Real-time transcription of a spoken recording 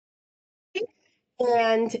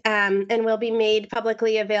and will be made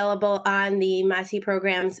publicly available on the MASI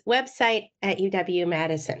program's website at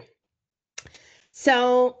UW-Madison.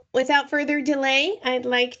 So without further delay, I'd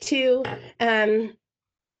like to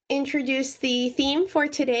introduce the theme for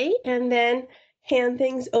today and then hand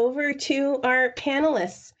things over to our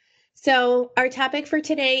panelists. So our topic for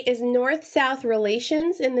today is North-South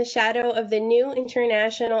relations in the shadow of the new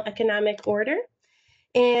international economic order.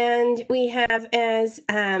 And we have as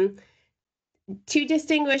two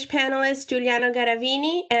distinguished panelists, Giuliano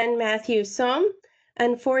Garavini and Matthew Sohm.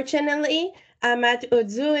 Unfortunately, Matt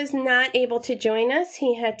Udzu is not able to join us.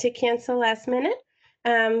 He had to cancel last minute.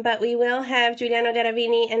 But we will have Giuliano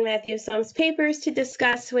Garavini and Matthew Sohm's papers to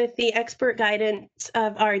discuss with the expert guidance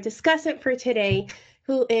of our discussant for today,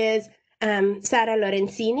 who is Sara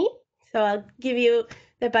Lorenzini. So I'll give you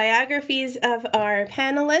the biographies of our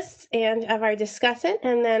panelists and of our discussant,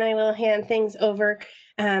 and then I will hand things over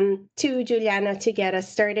to Giuliano to get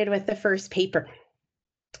us started with the first paper.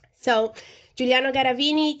 So Giuliano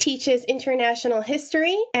Garavini teaches international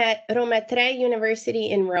history at Roma University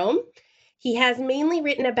in Rome. He has mainly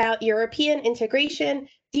written about European integration,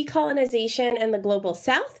 decolonization, and the global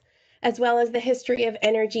South, as well as the history of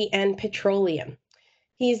energy and petroleum.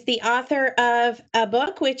 He's the author of a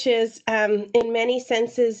book which is, in many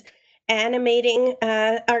senses, animating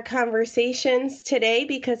our conversations today,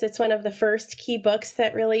 because it's one of the first key books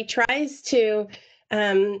that really tries to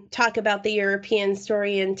talk about the European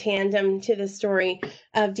story in tandem to the story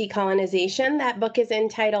of decolonization. That book is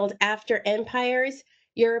entitled After Empires,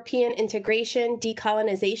 European Integration,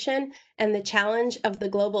 Decolonization, and the Challenge of the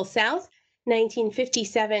Global South,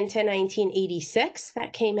 1957 to 1986.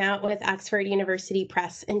 That came out with Oxford University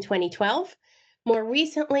Press in 2012. More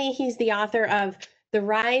recently, he's the author of The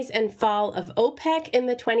Rise and Fall of OPEC in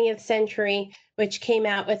the 20th Century, which came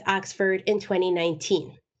out with Oxford in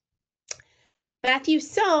 2019. Matthew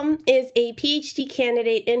Sohm is a PhD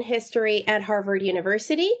candidate in history at Harvard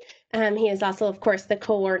University. He is also, of course, the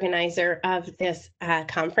co-organizer of this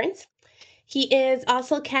conference. He is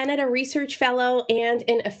also Canada Research Fellow and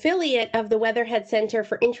an affiliate of the Weatherhead Center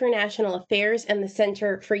for International Affairs and the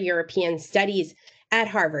Center for European Studies at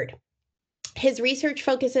Harvard. His research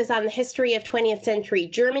focuses on the history of 20th century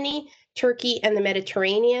Germany, Turkey, and the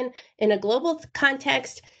Mediterranean in a global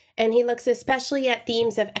context, and he looks especially at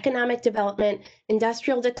themes of economic development,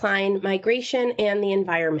 industrial decline, migration, and the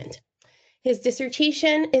environment. His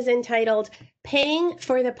dissertation is entitled Paying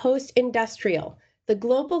for the Post-Industrial: The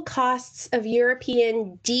Global Costs of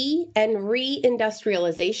European De- and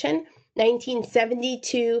Re-Industrialization,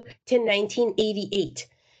 1972 to 1988.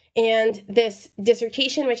 And this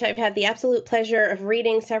dissertation, which I've had the absolute pleasure of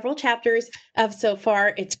reading several chapters of so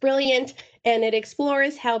far, it's brilliant, and it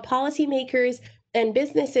explores how policymakers and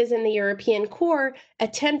businesses in the European core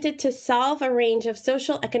attempted to solve a range of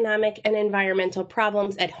social, economic, and environmental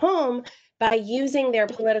problems at home by using their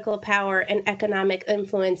political power and economic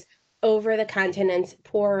influence over the continent's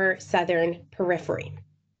poorer southern periphery.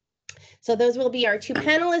 So those will be our two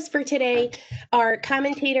panelists for today. Our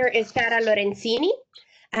commentator is Sara Lorenzini.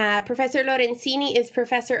 Professor Lorenzini is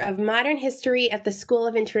professor of modern history at the School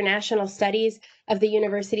of International Studies of the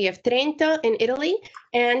University of Trento in Italy,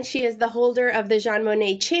 and she is the holder of the Jean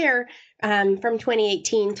Monnet Chair from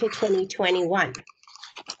 2018 to 2021.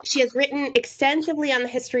 She has written extensively on the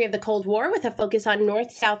history of the Cold War with a focus on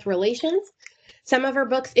North-South relations. Some of her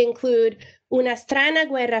books include Una strana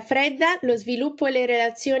guerra fredda, lo sviluppo e le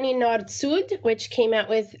relazioni nord-sud, which came out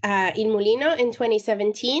with Il Mulino in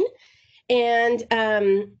 2017, and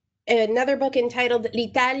another book entitled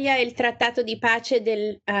L'Italia e il Trattato di Pace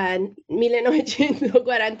del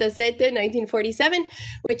 1947, 1947,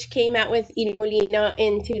 which came out with Il Mulino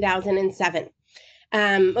in 2007.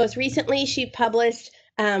 Most recently, she published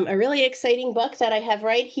a really exciting book that I have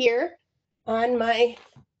right here on my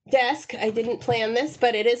desk. I didn't plan this,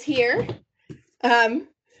 but it is here.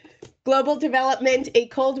 Global Development, A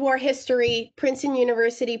Cold War History, Princeton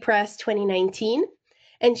University Press, 2019.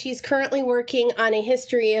 And she's currently working on a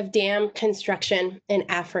history of dam construction in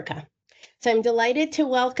Africa. So I'm delighted to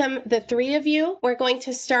welcome the three of you. We're going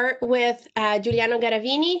to start with Giuliano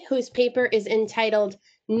Garavini, whose paper is entitled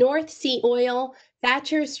North Sea Oil,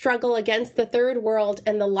 Thatcher's Struggle Against the Third World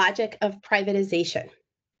and the Logic of Privatization.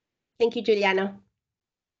 Thank you, Giuliano.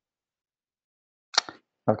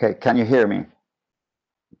 Okay, can you hear me?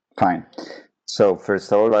 Fine. So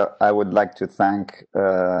first of all, I would like to thank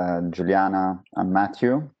Giuliana and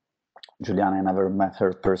Matthew. Giuliana, I never met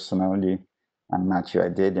her personally, and Matthew I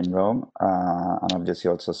did in Rome, and obviously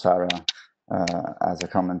also Sara as a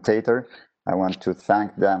commentator. I want to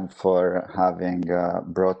thank them for having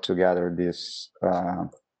brought together this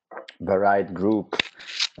varied group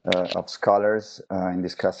of scholars in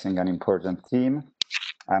discussing an important theme.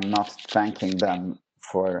 I'm not thanking them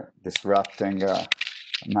for disrupting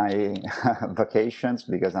my vacations,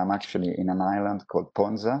 because I'm actually in an island called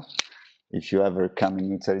Ponza. If you ever come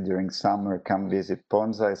in Italy during summer, come visit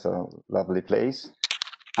Ponza. It's a lovely place.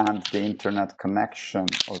 And the internet connection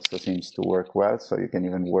also seems to work well, so you can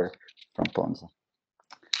even work from Ponza.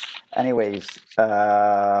 Anyways,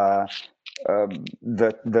 the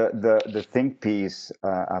think piece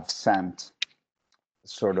I've sent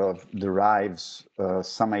sort of derives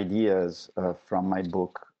some ideas from my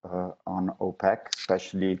book on OPEC,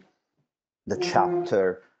 especially the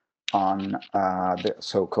chapter on the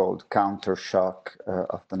so-called counter shock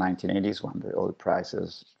of the 1980s, when the oil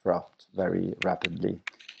prices dropped very rapidly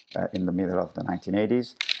in the middle of the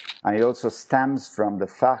 1980s. And it also stems from the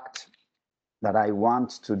fact that I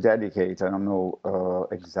want to dedicate, I don't know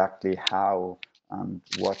exactly how and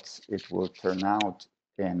what it will turn out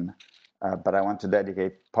in, but I want to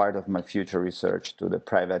dedicate part of my future research to the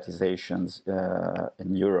privatizations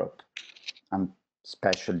in Europe, and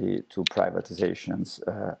especially to privatizations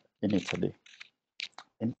in Italy.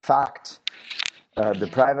 In fact, the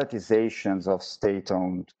privatizations of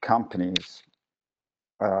state-owned companies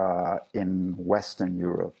in Western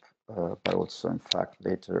Europe, but also, in fact,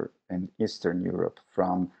 later in Eastern Europe,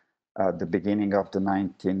 from the beginning of the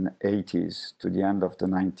 1980s to the end of the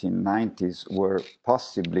 1990s, were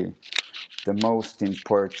possibly the most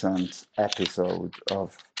important episode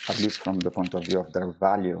of, at least from the point of view of their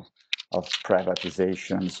value, of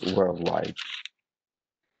privatizations worldwide.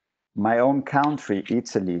 My own country,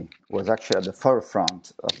 Italy, was actually at the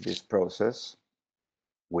forefront of this process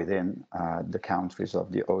within the countries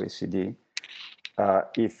of the OECD.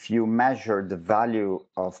 If you measure the value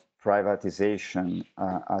of privatization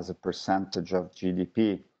as a percentage of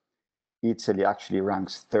GDP, Italy actually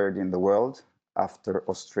ranks third in the world, after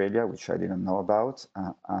Australia, which I didn't know about,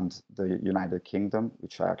 and the United Kingdom,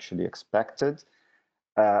 which I actually expected.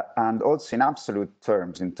 And also in absolute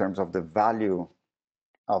terms, in terms of the value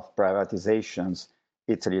of privatizations,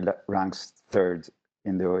 Italy ranks third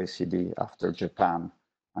in the OECD after Japan,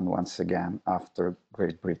 and once again after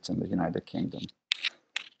Great Britain, the United Kingdom.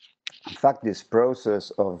 In fact, this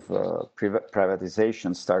process of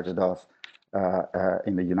privatization started off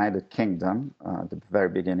in the United Kingdom, the very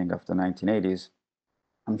beginning of the 1980s.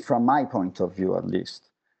 And from my point of view, at least,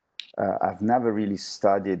 I've never really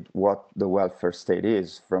studied what the welfare state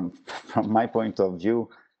is. From my point of view,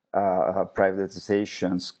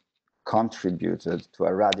 privatizations contributed to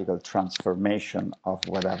a radical transformation of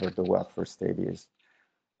whatever the welfare state is.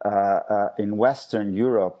 In Western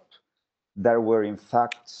Europe, there were in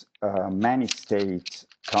fact many state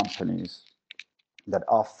companies that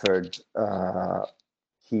offered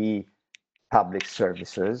key public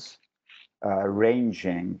services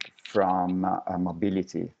ranging from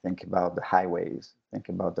mobility, think about the highways, think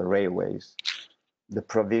about the railways, the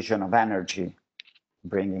provision of energy,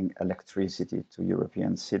 bringing electricity to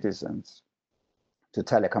European citizens, to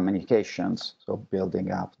telecommunications, so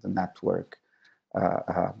building up the network.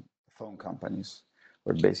 Phone companies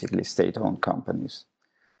were basically state-owned companies.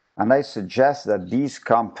 And I suggest that these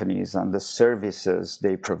companies and the services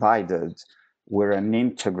they provided were an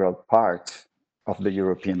integral part of the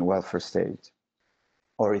European welfare state,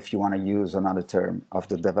 or if you want to use another term, of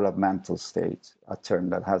the developmental state, a term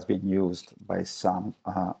that has been used by some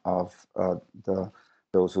of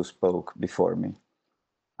those who spoke before me.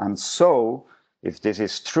 And so, if this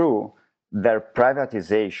is true, their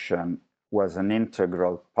privatization was an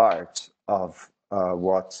integral part of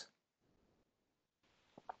what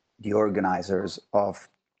the organizers of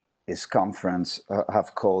this conference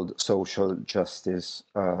have called social justice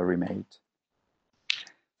remade.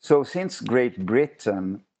 So since Great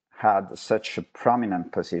Britain had such a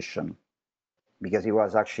prominent position, because it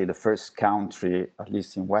was actually the first country, at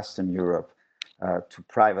least in Western Europe, to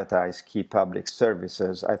privatize key public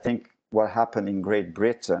services, I think what happened in Great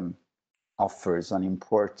Britain offers an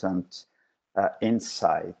important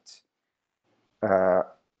insight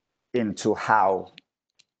into how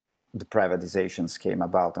the privatizations came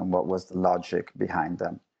about and what was the logic behind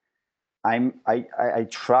them. I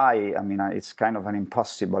try, I mean, it's kind of an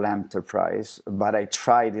impossible enterprise, but I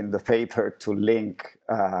tried in the paper to link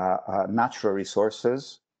natural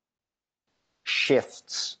resources,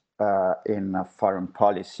 shifts in foreign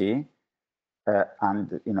policy,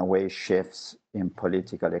 and in a way shifts in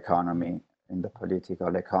political economy, in the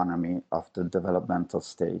political economy of the developmental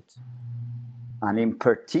state. And in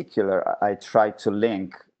particular, I tried to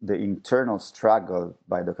link the internal struggle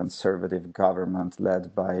by the conservative government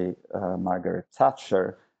led by Margaret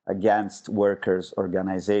Thatcher against workers'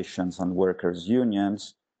 organizations and workers'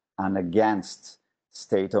 unions, and against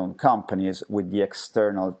state-owned companies, with the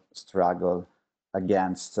external struggle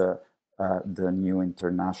against the new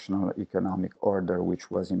international economic order,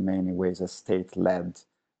 which was in many ways a state-led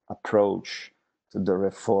approach to the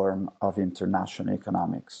reform of international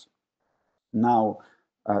economics. Now,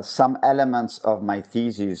 some elements of my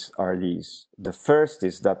thesis are these. The first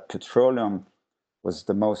is that petroleum was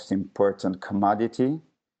the most important commodity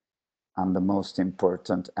and the most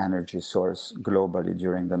important energy source globally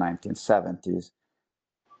during the 1970s.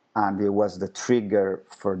 And it was the trigger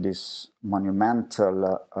for this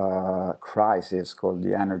monumental crisis called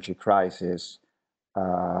the energy crisis,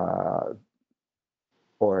 or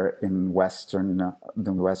in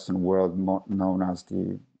the Western world, known as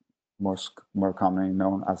the more commonly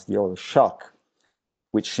known as the oil shock,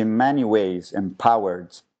 which in many ways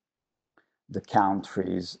empowered the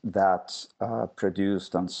countries that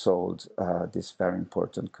produced and sold this very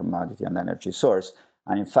important commodity and energy source.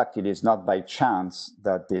 And in fact, it is not by chance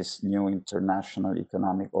that this new international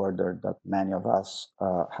economic order that many of us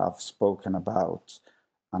have spoken about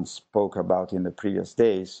and spoke about in the previous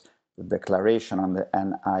days, the declaration on the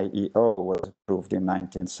NIEO was approved in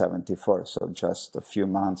 1974, so just a few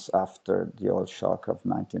months after the oil shock of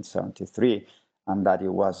 1973, and that it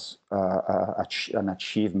was an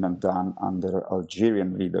achievement done under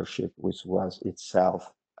Algerian leadership, which was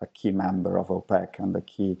itself a key member of OPEC and a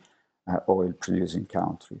key oil-producing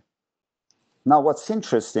country. Now, what's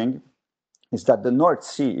interesting is that the North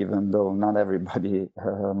Sea, even though not everybody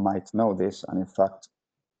might know this, and in fact,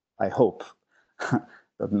 I hope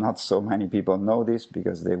that not so many people know this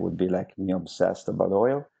because they would be like me, obsessed about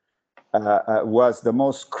oil, was the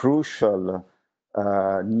most crucial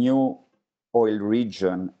new oil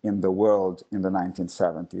region in the world in the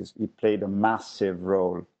 1970s. It played a massive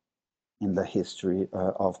role in the history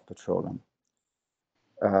of petroleum.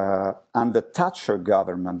 And the Thatcher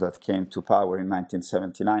government that came to power in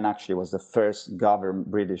 1979 actually was the first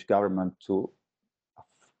British government to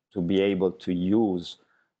be able to use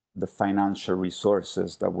the financial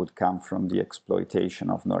resources that would come from the exploitation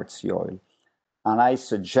of North Sea oil. And I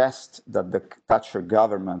suggest that the Thatcher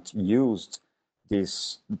government used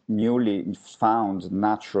this newly found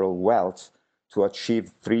natural wealth to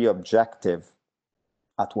achieve three objectives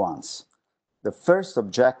at once. The first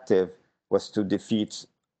objective was to defeat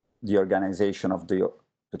the organization of the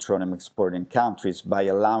petroleum exporting countries by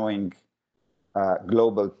allowing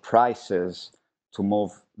global prices to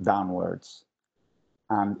move downwards.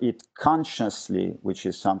 And it consciously, which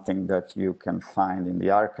is something that you can find in the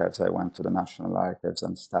archives, I went to the National Archives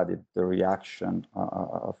and studied the reaction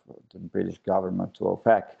of the British government to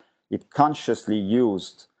OPEC, it consciously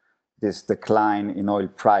used this decline in oil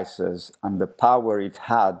prices and the power it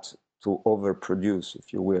had to overproduce,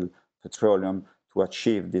 if you will, petroleum to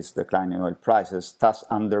achieve this decline in oil prices, thus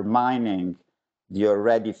undermining the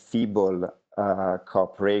already feeble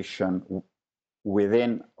cooperation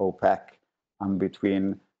within OPEC and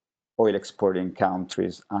between oil exporting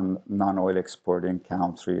countries and non-oil exporting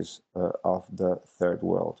countries of the third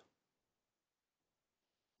world.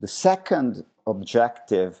 The second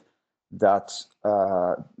objective that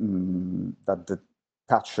the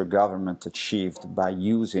Thatcher government achieved by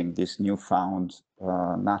using this newfound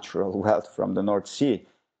natural wealth from the North Sea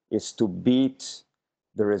is to beat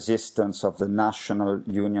the resistance of the National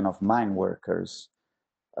Union of Mine Workers,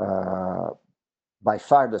 by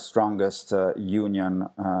far the strongest union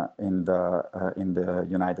in the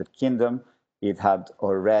United Kingdom. It had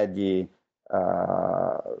already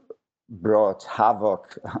brought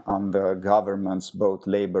havoc on the governments, both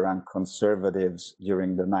Labour and Conservatives,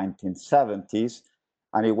 during the 1970s,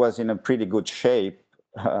 and it was in a pretty good shape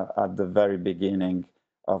at the very beginning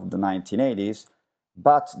of the 1980s.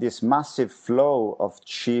 But this massive flow of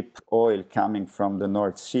cheap oil coming from the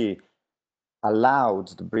North Sea allowed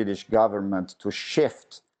the British government to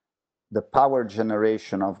shift the power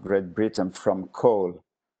generation of Great Britain from coal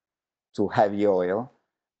to heavy oil,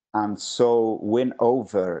 and so win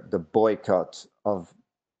over the boycott of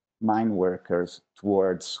mine workers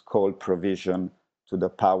towards coal provision to the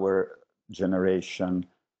power generation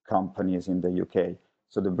companies in the UK.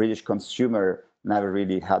 So the British consumer never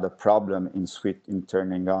really had a problem in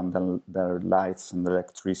turning on their lights and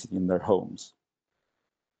electricity in their homes.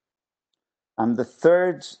 And the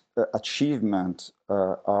third achievement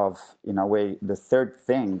in a way, the third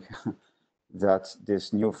thing that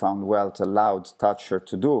this newfound wealth allowed Thatcher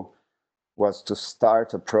to do was to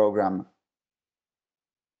start a program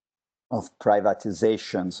of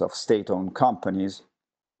privatizations of state-owned companies,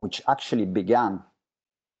 which actually began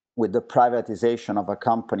with the privatization of a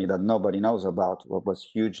company that nobody knows about, what was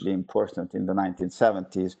hugely important in the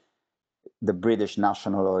 1970s, the British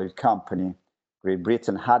National Oil Company. Great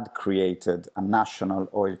Britain had created a national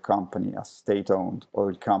oil company, a state-owned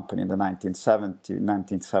oil company in the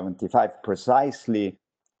 1975, precisely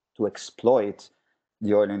to exploit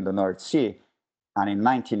the oil in the North Sea. And in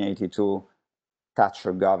 1982,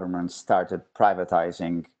 Thatcher government started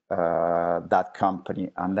privatizing that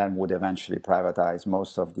company, and then would eventually privatize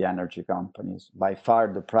most of the energy companies. By far,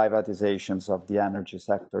 the privatizations of the energy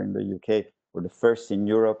sector in the UK were the first in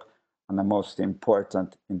Europe and the most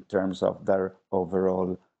important in terms of their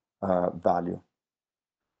overall value.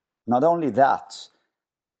 Not only that,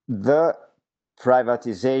 the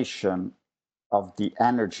privatization of the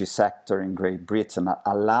energy sector in Great Britain,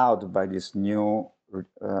 allowed by this new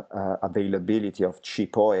availability of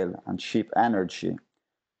cheap oil and cheap energy,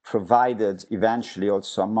 provided eventually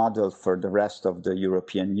also a model for the rest of the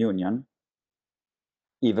European Union,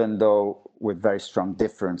 even though with very strong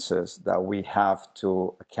differences that we have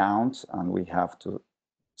to account and we have to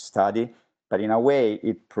study. But in a way,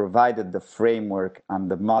 it provided the framework and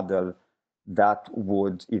the model that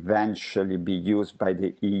would eventually be used by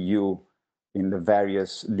the EU in the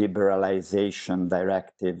various liberalization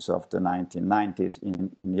directives of the 1990s in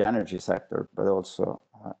the energy sector, but also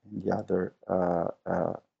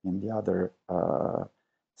in the other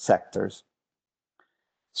sectors.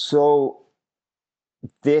 So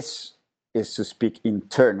this is to speak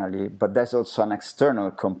internally, but there's also an external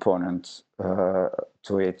component to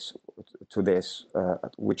this,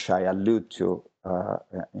 which I allude to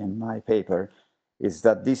in my paper, is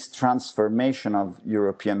that this transformation of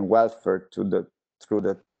European welfare through the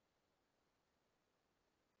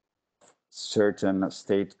certain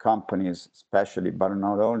state companies, especially, but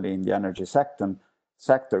not only in the energy sector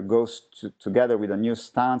goes together with a new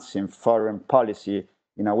stance in foreign policy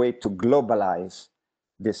in a way to globalize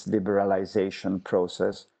this liberalization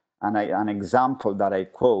process. And an example that I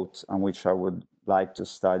quote, and which I would like to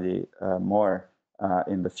study more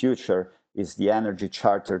in the future, is the Energy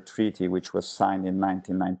Charter Treaty, which was signed in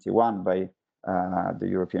 1991 by the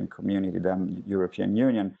European Community, then European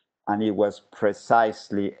Union, and it was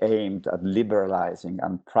precisely aimed at liberalizing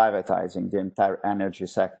and privatizing the entire energy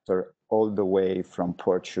sector all the way from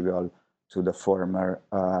Portugal to the former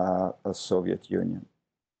Soviet Union.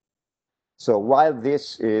 So while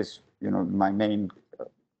this is, my main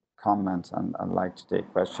comment, and I'd like to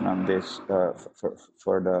take question on this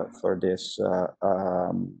for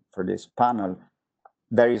this panel,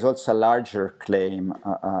 there is also a larger claim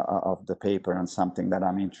of the paper and something that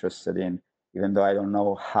I'm interested in, even though I don't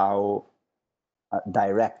know how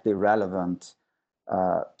directly relevant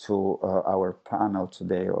to our panel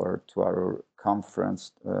today or to our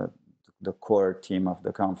conference, the core theme of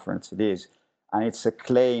the conference it is. And it's a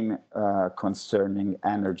claim concerning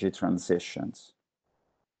energy transitions.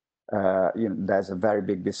 There's a very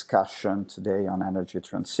big discussion today on energy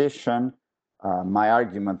transition. My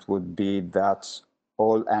argument would be that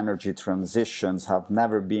all energy transitions have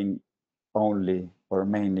never been only or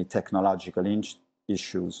mainly technological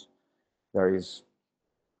issues. There is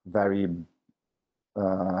very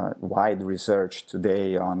wide research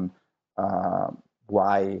today on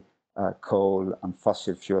why coal and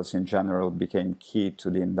fossil fuels in general became key to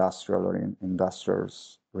the industrial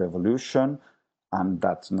revolution, and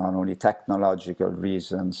that not only technological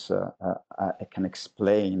reasons can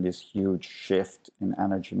explain this huge shift in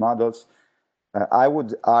energy models. I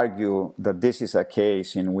would argue that this is a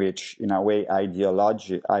case in which, in a way,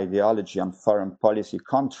 ideology and foreign policy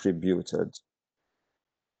contributed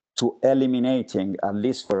to eliminating, at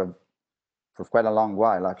least for quite a long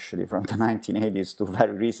while, actually, from the 1980s to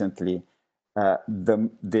very recently,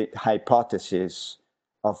 the hypothesis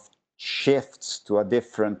of shifts to a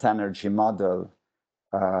different energy model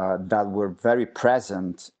that were very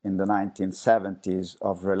present in the 1970s,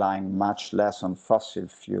 of relying much less on fossil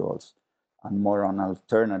fuels and more on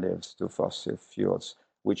alternatives to fossil fuels,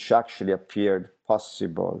 which actually appeared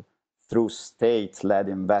possible through state-led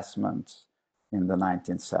investments in the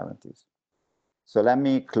 1970s. So let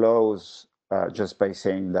me close just by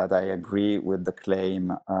saying that I agree with the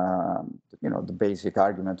claim, the basic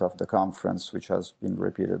argument of the conference, which has been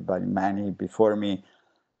repeated by many before me,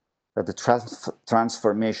 that the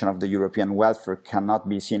transformation of the European welfare cannot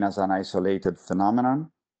be seen as an isolated phenomenon,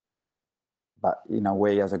 but in a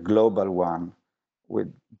way as a global one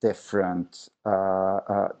with different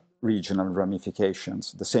regional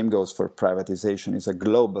ramifications. The same goes for privatization. It's a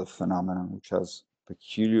global phenomenon which has a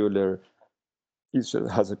peculiar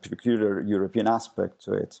European aspect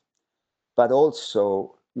to it. But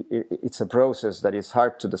also it's a process that is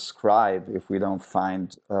hard to describe if we don't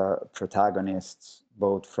find protagonists,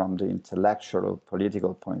 both from the intellectual or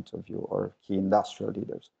political point of view, or key industrial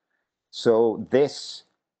leaders. So this,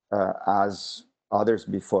 as others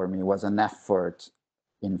before me, was an effort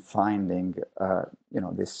in finding,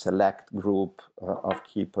 this select group of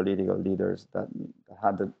key political leaders that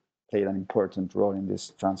played an important role in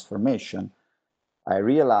this transformation. I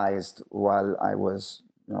realized while I was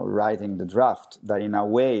writing the draft that in a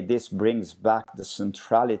way this brings back the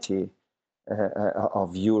centrality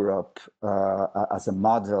of Europe as a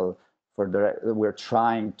model for we're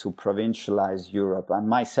trying to provincialize Europe. And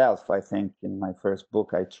myself, I think in my first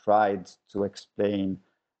book, I tried to explain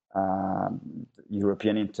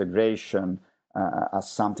European integration as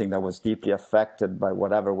something that was deeply affected by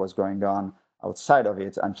whatever was going on outside of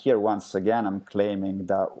it. And here, once again, I'm claiming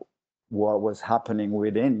that what was happening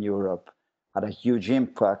within Europe had a huge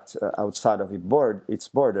impact outside of its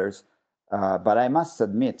borders. But I must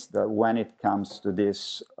admit that when it comes to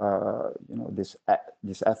this,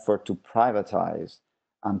 this effort to privatize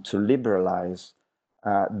and to liberalize,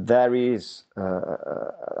 there is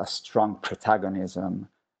a strong protagonism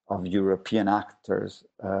of European actors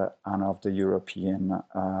and of the European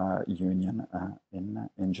Union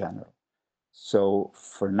in general. So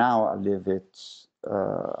for now, I'll leave it.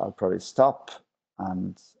 I'll probably stop,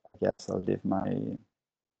 and I guess I'll leave my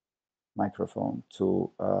microphone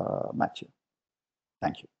to Matthew.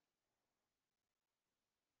 Thank you.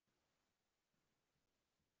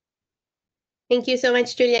 Thank you so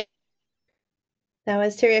much, Giuliano. That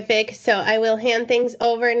was terrific. So I will hand things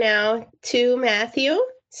over now to Matthew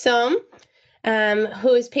Sohm,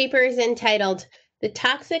 whose paper is entitled "The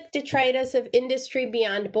Toxic Detritus of Industry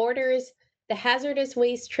Beyond Borders, the Hazardous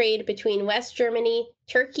Waste Trade Between West Germany,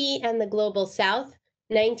 Turkey, and the Global South,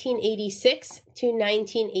 1986 to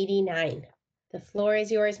 1989. The floor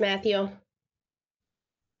is yours, Matthew.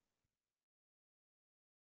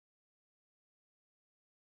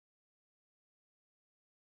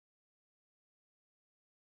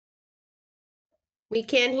 We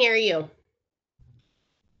can't hear you.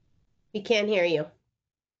 We can't hear you.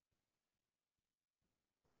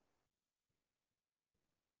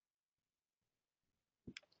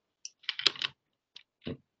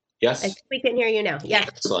 Yes? We can hear you now. Yes.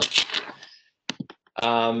 Excellent.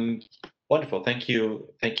 Wonderful. Thank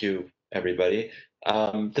you, everybody.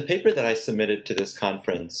 The paper that I submitted to this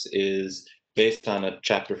conference is based on a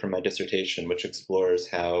chapter from my dissertation, which explores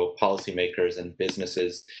how policymakers and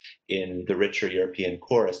businesses in the richer European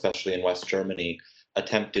core, especially in West Germany,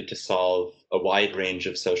 attempted to solve a wide range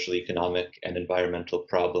of social, economic, and environmental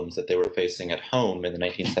problems that they were facing at home in the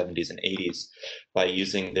 1970s and 80s by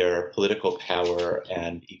using their political power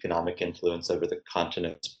and economic influence over the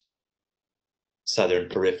continent's southern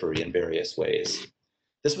periphery in various ways.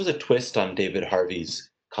 This was a twist on David Harvey's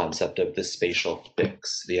concept of the spatial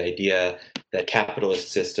fix, the idea that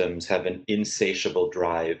capitalist systems have an insatiable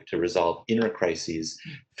drive to resolve inner crises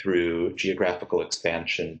through geographical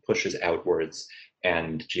expansion, pushes outwards,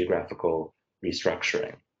 and geographical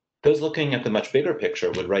restructuring. Those looking at the much bigger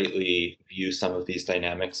picture would rightly view some of these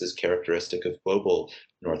dynamics as characteristic of global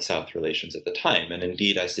North-South relations at the time. And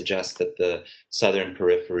indeed, I suggest that the southern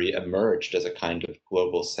periphery emerged as a kind of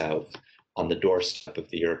global South on the doorstep of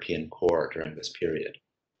the European core during this period.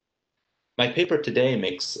 My paper today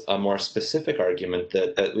makes a more specific argument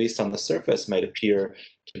that, at least on the surface, might appear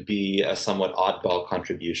to be a somewhat oddball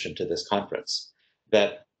contribution to this conference.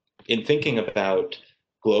 That in thinking about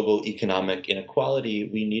global economic inequality,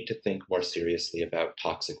 we need to think more seriously about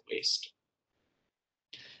toxic waste.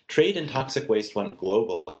 Trade in toxic waste went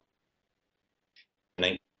global in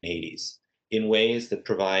the 1980s in ways that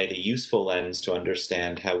provide a useful lens to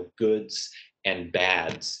understand how goods and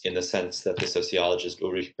bads, in the sense that the sociologist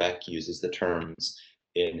Ulrich Beck uses the terms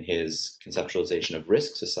in his conceptualization of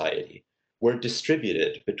risk society, were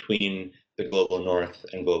distributed between the global North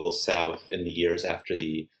and global South in the years after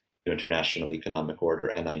the International Economic Order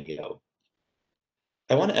and IEO.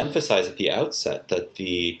 I want to emphasize at the outset that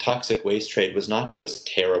the toxic waste trade was not just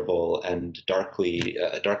terrible and darkly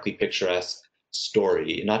picturesque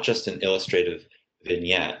story, not just an illustrative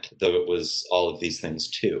vignette, though it was all of these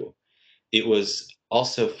things too. It was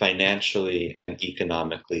also financially and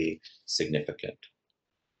economically significant.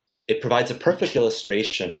 It provides a perfect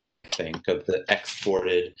illustration, I think, of the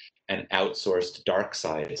exported and outsourced dark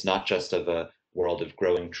side. It's not just of a world of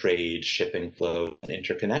growing trade, shipping flow, and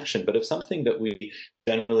interconnection, but of something that we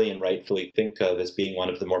generally and rightfully think of as being one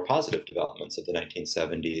of the more positive developments of the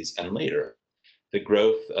 1970s and later, the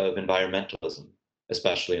growth of environmentalism,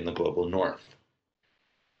 especially in the global North.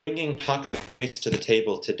 Bringing toxic waste to the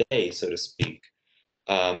table today, so to speak,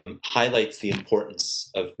 highlights the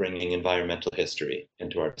importance of bringing environmental history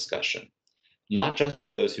into our discussion. Not just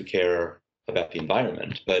those who care about the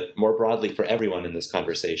environment, but more broadly for everyone in this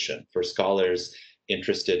conversation, for scholars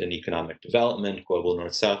interested in economic development, global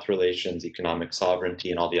North-South relations, economic sovereignty,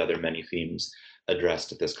 and all the other many themes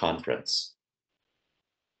addressed at this conference.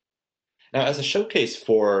 Now, as a showcase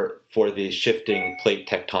for the shifting plate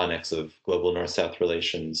tectonics of global North-South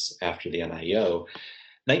relations after the NIO,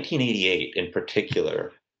 1988 in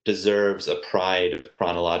particular deserves a pride of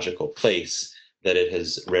chronological place that it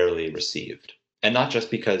has rarely received. And not just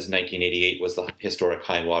because 1988 was the historic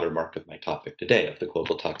high watermark of my topic today, of the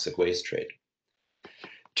global toxic waste trade.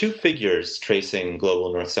 Two figures tracing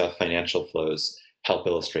global North-South financial flows help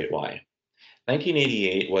illustrate why.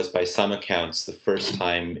 1988 was by some accounts the first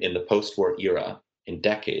time in the post-war era, in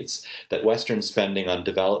decades, that Western spending on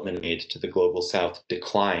development aid to the global South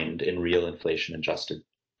declined in real inflation-adjusted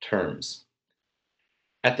terms.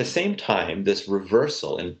 At the same time, this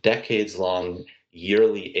reversal in decades-long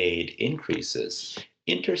yearly aid increases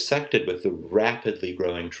intersected with the rapidly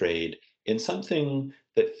growing trade in something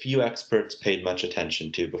that few experts paid much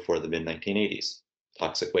attention to before the mid-1980s,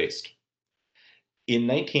 toxic waste. In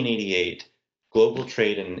 1988, global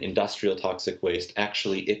trade in industrial toxic waste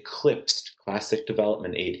actually eclipsed classic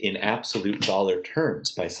development aid in absolute dollar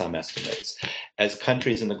terms by some estimates, as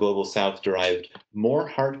countries in the global South derived more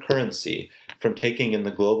hard currency from taking in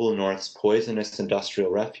the global North's poisonous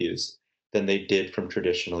industrial refuse than they did from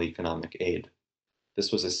traditional economic aid.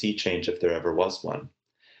 This was a sea change if there ever was one.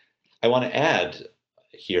 I want to add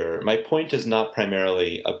here, my point is not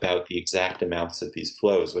primarily about the exact amounts of these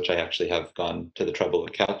flows, which I actually have gone to the trouble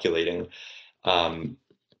of calculating.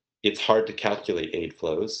 It's hard to calculate aid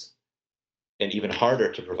flows, and even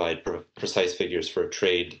harder to provide precise figures for a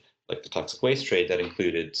trade like the toxic waste trade that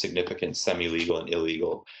included significant semi-legal and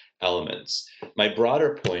illegal elements. My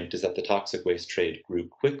broader point is that the toxic waste trade grew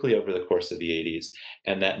quickly over the course of the 80s,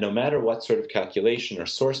 and that no matter what sort of calculation or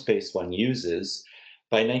source base one uses,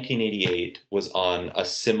 by 1988 was on a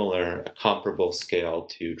similar, a comparable scale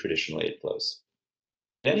to traditional aid flows.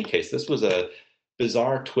 In any case, this was a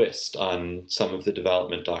bizarre twist on some of the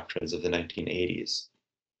development doctrines of the 1980s.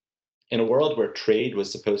 In a world where trade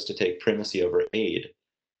was supposed to take primacy over aid,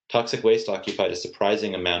 toxic waste occupied a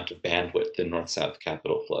surprising amount of bandwidth in North-South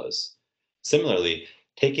capital flows. Similarly,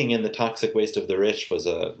 taking in the toxic waste of the rich was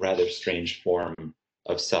a rather strange form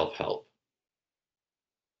of self-help.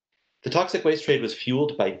 The toxic waste trade was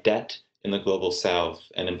fueled by debt in the global South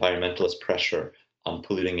and environmentalist pressure on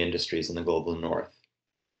polluting industries in the global North.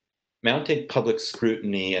 Mounting public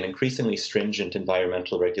scrutiny and increasingly stringent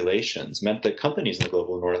environmental regulations meant that companies in the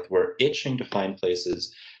global North were itching to find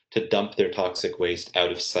places to dump their toxic waste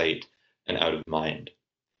out of sight and out of mind.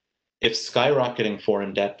 If skyrocketing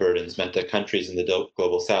foreign debt burdens meant that countries in the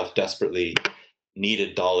global South desperately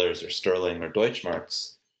needed dollars or sterling or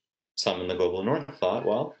Deutschmarks, some in the global North thought,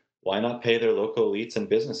 well, why not pay their local elites and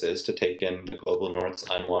businesses to take in the global North's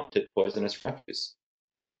unwanted poisonous refuse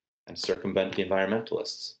and circumvent the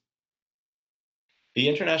environmentalists? The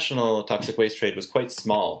international toxic waste trade was quite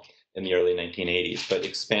small in the early 1980s, but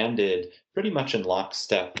expanded pretty much in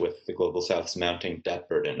lockstep with the global South's mounting debt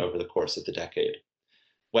burden over the course of the decade.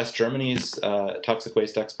 West Germany's toxic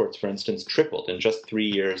waste exports, for instance, tripled in just 3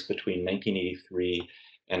 years between 1983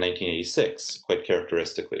 and 1986, quite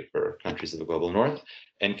characteristically for countries of the global North,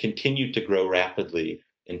 and continued to grow rapidly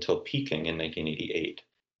until peaking in 1988.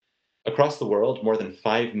 Across the world, more than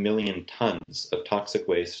 5 million tons of toxic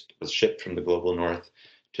waste was shipped from the global North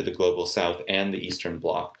to the global South and the Eastern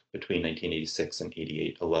Bloc between 1986 and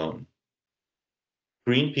 88 alone.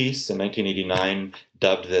 Greenpeace in 1989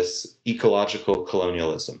 dubbed this ecological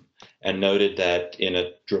colonialism and noted that in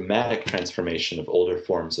a dramatic transformation of older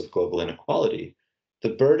forms of global inequality, the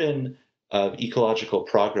burden of ecological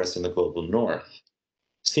progress in the global North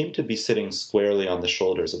seemed to be sitting squarely on the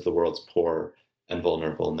shoulders of the world's poor and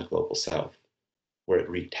vulnerable in the global South, where it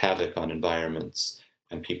wreaked havoc on environments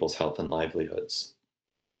and people's health and livelihoods.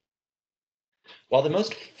 While the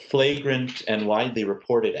most flagrant and widely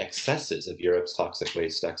reported excesses of Europe's toxic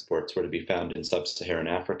waste exports were to be found in sub-Saharan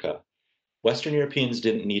Africa, Western Europeans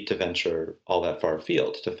didn't need to venture all that far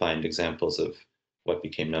afield to find examples of what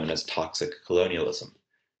became known as toxic colonialism.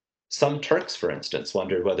 Some Turks, for instance,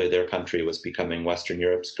 wondered whether their country was becoming Western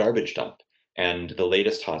Europe's garbage dump and the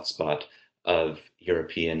latest hotspot of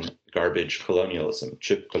European garbage colonialism,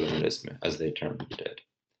 Çöpkolonialism, as they termed it.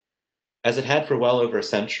 As it had for well over a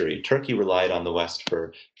century, Turkey relied on the West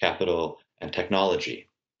for capital and technology.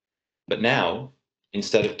 But now,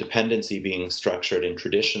 Instead of dependency being structured in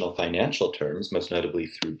traditional financial terms, most notably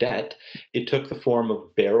through debt, it took the form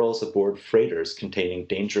of barrels aboard freighters containing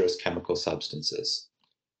dangerous chemical substances.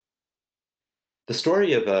 The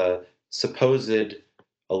story of a supposed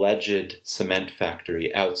alleged cement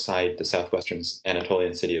factory outside the southwestern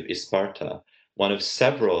Anatolian city of Isparta, one of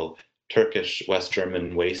several Turkish West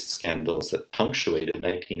German waste scandals that punctuated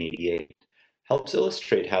 1988, helps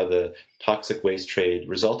illustrate how the toxic waste trade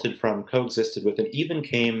resulted from, coexisted with, and even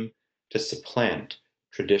came to supplant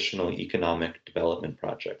traditional economic development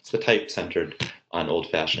projects, the type centered on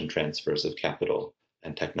old-fashioned transfers of capital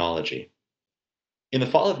and technology. In the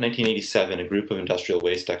fall of 1987, a group of industrial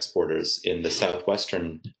waste exporters in the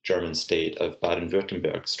southwestern German state of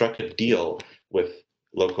Baden-Württemberg struck a deal with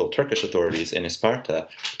local Turkish authorities in Isparta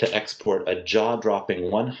to export a jaw-dropping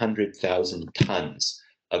 100,000 tons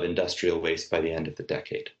of industrial waste by the end of the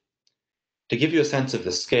decade. To give you a sense of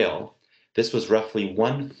the scale, this was roughly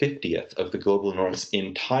 1/50th of the global north's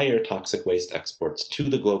entire toxic waste exports to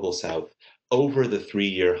the global south over the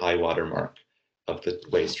 3-year high water mark of the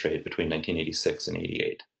waste trade between 1986 and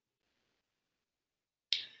 88.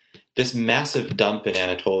 This massive dump in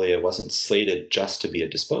Anatolia wasn't slated just to be a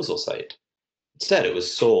disposal site. Instead, it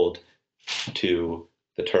was sold to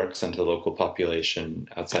the Turks and to the local population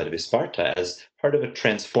outside of Isparta as part of a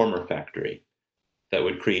transformer factory that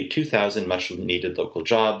would create 2,000 much needed local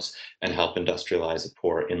jobs and help industrialize a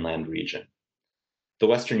poor inland region. The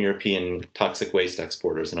Western European toxic waste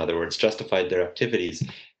exporters, in other words, justified their activities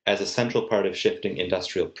as a central part of shifting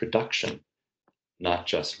industrial production, not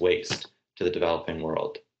just waste, to the developing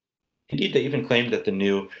world. Indeed, they even claimed that the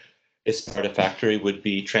new Isparta factory would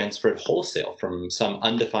be transferred wholesale from some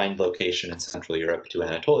undefined location in Central Europe to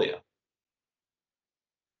Anatolia.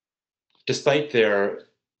 Despite their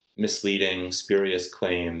misleading, spurious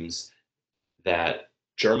claims that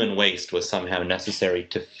German waste was somehow necessary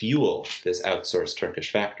to fuel this outsourced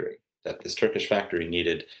Turkish factory, that this Turkish factory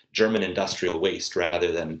needed German industrial waste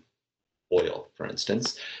rather than oil, for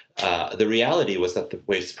instance, the reality was that the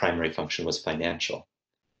waste's primary function was financial.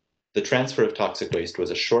 The transfer of toxic waste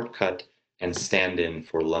was a shortcut and stand-in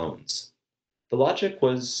for loans. The logic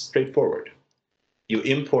was straightforward. You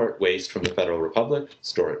import waste from the Federal Republic,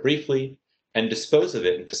 store it briefly, and dispose of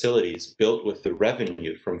it in facilities built with the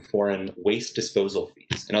revenue from foreign waste disposal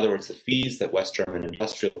fees. In other words, the fees that West German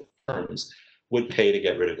industrial firms would pay to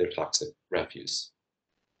get rid of their toxic refuse.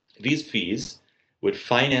 These fees would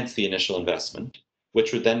finance the initial investment,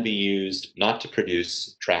 which would then be used not to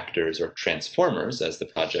produce tractors or transformers, as the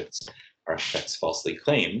project's architects falsely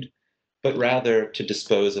claimed, but rather to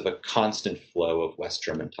dispose of a constant flow of West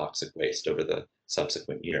German toxic waste over the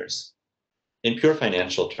subsequent years. In pure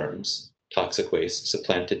financial terms, toxic waste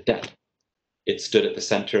supplanted debt. It stood at the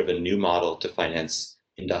center of a new model to finance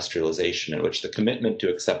industrialization, in which the commitment to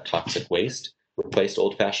accept toxic waste replaced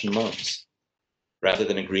old-fashioned loans. Rather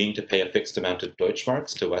than agreeing to pay a fixed amount of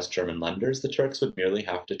Deutschmarks to West German lenders, the Turks would merely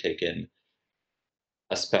have to take in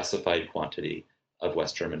a specified quantity of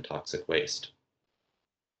West German toxic waste.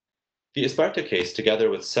 The Isparta case,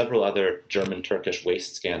 together with several other German-Turkish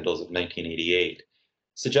waste scandals of 1988,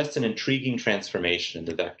 suggests an intriguing transformation in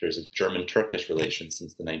the vectors of German-Turkish relations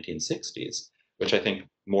since the 1960s, which I think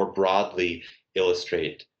more broadly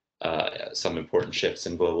illustrate some important shifts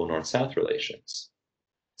in global North-South relations.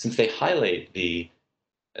 Since they highlight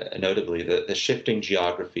notably the shifting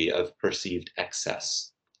geography of perceived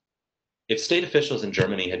excess. If state officials in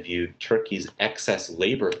Germany had viewed Turkey's excess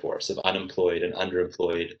labor force of unemployed and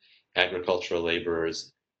underemployed agricultural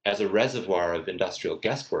laborers as a reservoir of industrial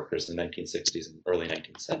guest workers in the 1960s and early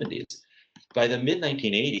 1970s, by the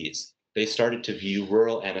mid-1980s, they started to view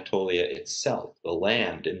rural Anatolia itself, the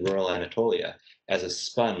land in rural Anatolia, as a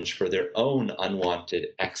sponge for their own unwanted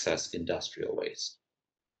excess industrial waste.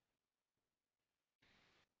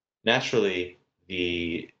 Naturally,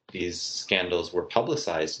 these scandals were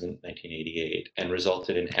publicized in 1988 and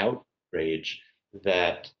resulted in outrage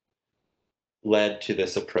that led to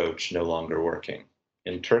this approach no longer working.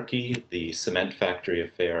 In Turkey, the cement factory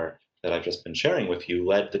affair that I've just been sharing with you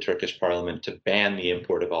led the Turkish parliament to ban the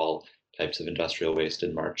import of all types of industrial waste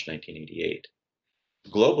in March 1988.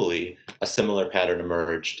 Globally, a similar pattern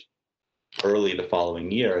emerged early the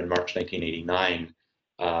following year, in March 1989,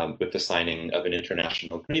 with the signing of an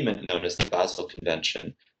international agreement known as the Basel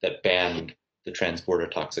Convention that banned the transborder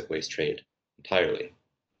toxic waste trade entirely.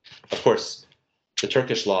 Of course, the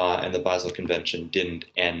Turkish law and the Basel Convention didn't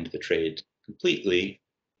end the trade completely,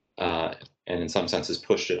 and in some senses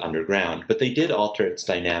pushed it underground, but they did alter its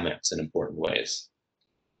dynamics in important ways.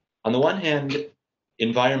 On the one hand,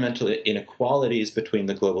 environmental inequalities between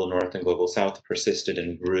the global north and global south persisted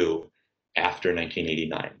and grew after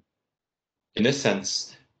 1989. In this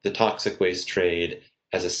sense, the toxic waste trade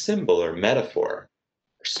as a symbol or metaphor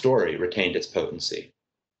or story retained its potency.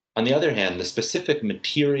 On the other hand, the specific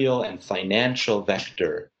material and financial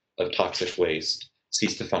vector of toxic waste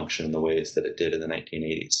ceased to function in the ways that it did in the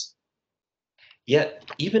 1980s. Yet,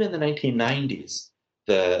 even in the 1990s,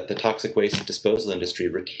 the toxic waste disposal industry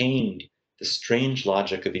retained the strange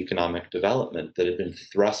logic of economic development that had been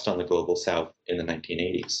thrust on the global south in the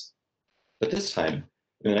 1980s. But this time,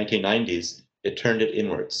 in the 1990s, it turned it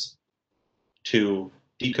inwards to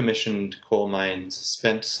decommissioned coal mines,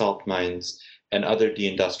 spent salt mines, and other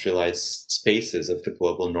deindustrialized spaces of the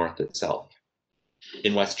global north itself.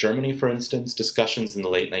 In West Germany, for instance, discussions in the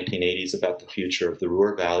late 1980s about the future of the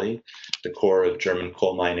Ruhr Valley, the core of German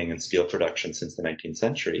coal mining and steel production since the 19th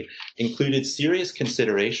century, included serious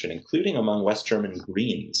consideration, including among West German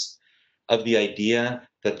Greens, of the idea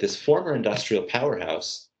that this former industrial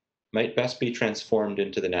powerhouse might best be transformed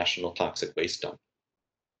into the national toxic waste dump.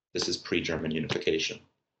 This is pre-German unification.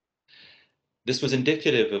 This was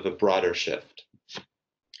indicative of a broader shift.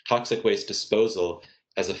 Toxic waste disposal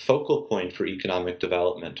as a focal point for economic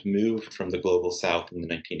development moved from the global south in the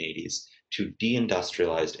 1980s to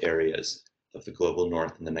deindustrialized areas of the global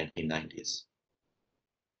north in the 1990s.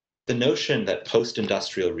 The notion that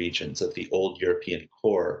post-industrial regions of the old European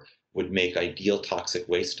core would make ideal toxic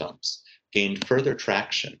waste dumps gained further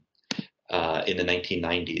traction in the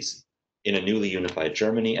 1990s in a newly unified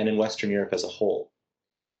Germany and in Western Europe as a whole.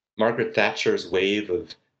 Margaret Thatcher's wave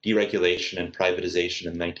of deregulation and privatization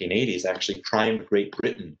in the 1980s actually primed Great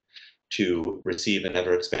Britain to receive an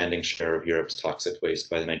ever-expanding share of Europe's toxic waste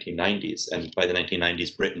by the 1990s. And by the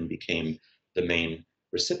 1990s, Britain became the main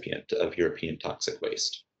recipient of European toxic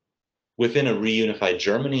waste. Within a reunified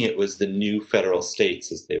Germany, it was the new federal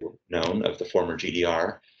states, as they were known, of the former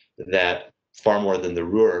GDR, that far more than the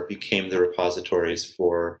Ruhr became the repositories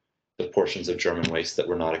for the portions of German waste that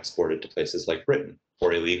were not exported to places like Britain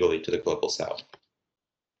or illegally to the global south.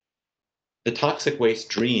 The toxic waste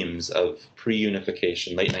dreams of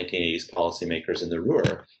pre-unification late 1980s policymakers in the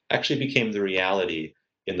Ruhr actually became the reality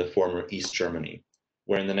in the former East Germany,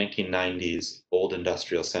 where in the 1990s, old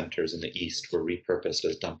industrial centers in the East were repurposed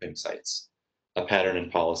as dumping sites, a pattern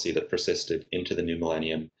and policy that persisted into the new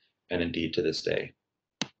millennium and indeed to this day.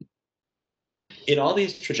 In all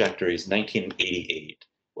these trajectories, 1988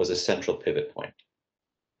 was a central pivot point.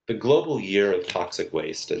 The global year of toxic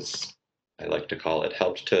waste, as I like to call it,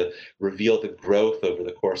 helped to reveal the growth over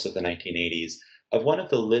the course of the 1980s of one of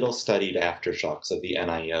the little studied aftershocks of the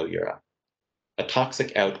NIO era, a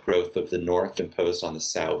toxic outgrowth of the North imposed on the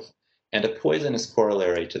South, and a poisonous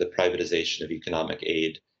corollary to the privatization of economic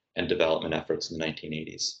aid and development efforts in the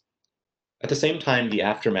 1980s. At the same time, the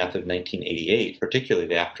aftermath of 1988, particularly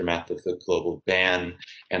the aftermath of the global ban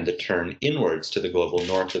and the turn inwards to the global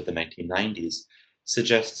North of the 1990s,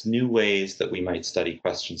 suggests new ways that we might study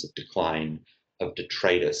questions of decline, of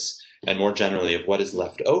detritus, and more generally of what is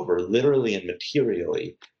left over, literally and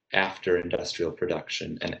materially, after industrial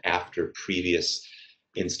production and after previous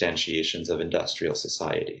instantiations of industrial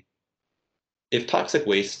society. If toxic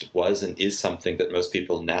waste was and is something that most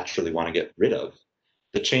people naturally want to get rid of,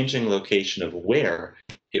 the changing location of where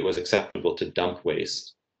it was acceptable to dump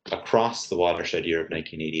waste across the watershed year of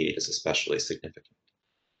 1988 is especially significant.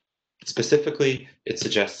 Specifically, it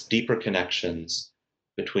suggests deeper connections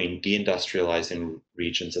between deindustrializing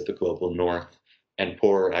regions of the global north and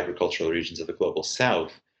poorer agricultural regions of the global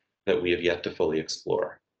south that we have yet to fully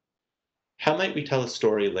explore. How might we tell a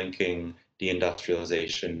story linking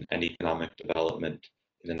deindustrialization and economic development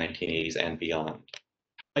in the 1980s and beyond?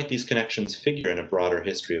 How might these connections figure in a broader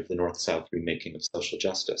history of the North-South remaking of social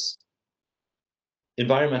justice?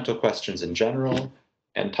 Environmental questions in general,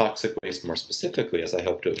 and toxic waste more specifically, as I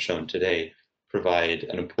hope to have shown today, provide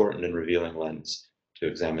an important and revealing lens to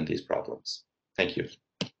examine these problems. Thank you.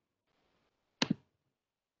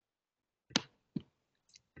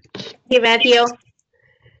 Thank you, Matthew.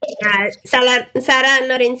 Sara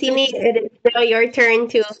and Lorenzini, it is now your turn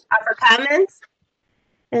to offer comments,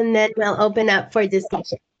 and then we'll open up for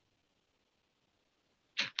discussion.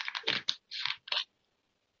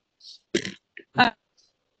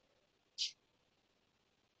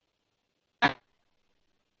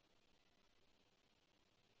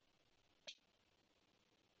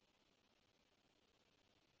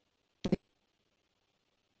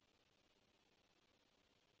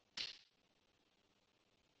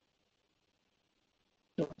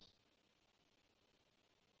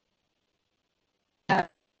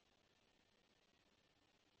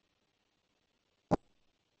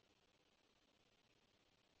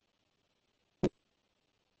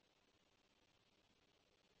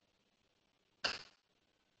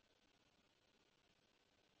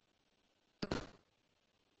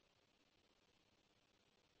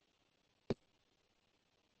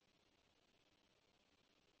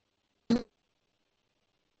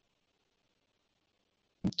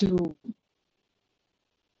 to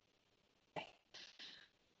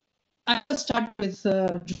I will start with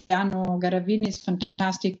Giuliano Garavini's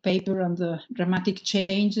fantastic paper on the dramatic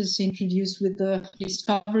changes introduced with the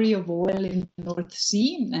discovery of oil in the North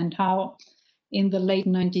Sea and how in the late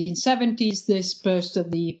 1970s this spurred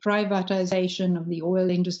the privatization of the oil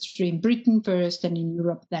industry in Britain first and in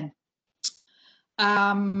Europe then.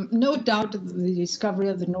 No doubt the discovery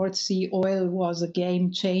of the North Sea oil was a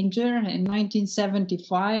game changer. In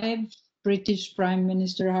 1975, British Prime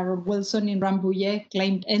Minister Harold Wilson in Rambouillet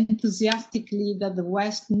claimed enthusiastically that the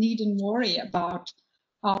West needn't worry about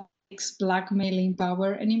its blackmailing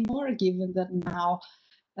power anymore, given that now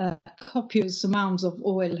copious amounts of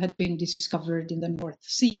oil had been discovered in the North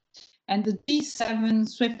Sea. And the G7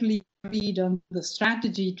 swiftly agreed on the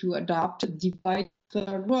strategy to adopt a divided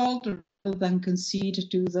third world rather than concede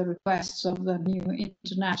to the requests of the new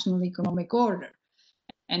international economic order.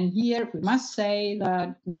 And here we must say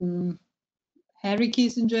that Henry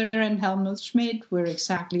Kissinger and Helmut Schmidt were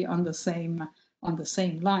exactly on the same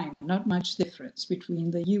line. Not much difference between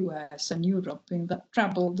the US and Europe in the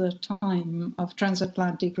troubled time of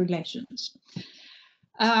transatlantic relations.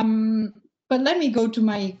 But let me go to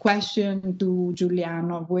my question to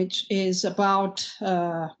Giuliano, which is about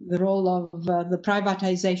the role of the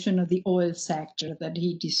privatization of the oil sector that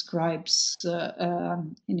he describes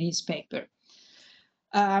in his paper.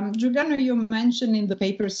 Giuliano, you mentioned in the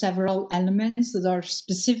paper several elements that are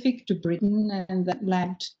specific to Britain and that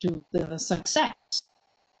led to the success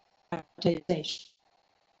of privatization.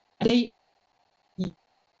 They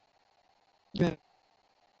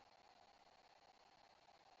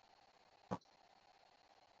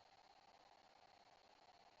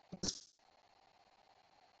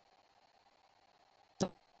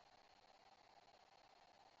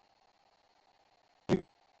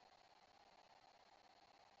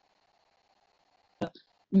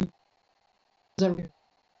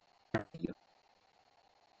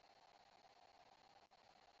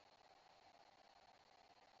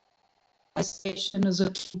as a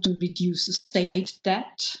tool to reduce state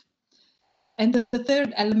debt. And the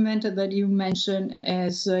third element that you mentioned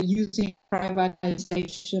is using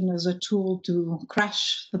privatization as a tool to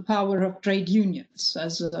crush the power of trade unions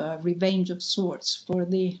as a revenge of sorts for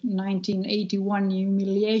the 1981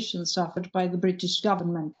 humiliation suffered by the British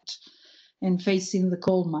government in facing the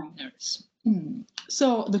coal miners.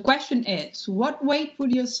 So the question is, what weight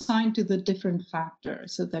would you assign to the different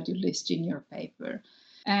factors that you list in your paper?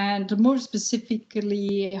 And more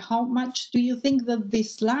specifically, how much do you think that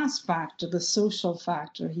this last factor, the social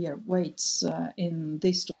factor here, weights in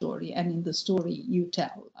this story and in the story you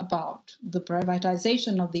tell about the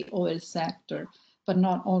privatization of the oil sector, but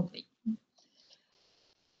not only?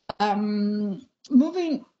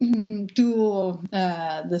 Moving to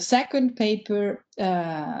the second paper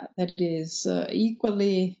that is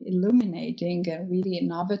equally illuminating and really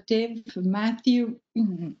innovative, Matthew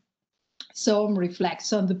Sohm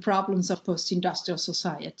reflects on the problems of post-industrial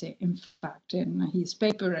society, in fact, in his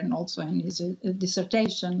paper and also in his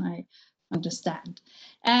dissertation, I understand.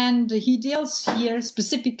 And he deals here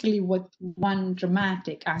specifically with one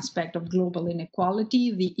dramatic aspect of global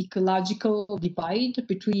inequality, the ecological divide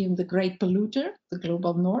between the great polluter, the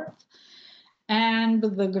global north, and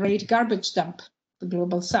the great garbage dump, the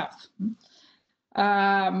global south.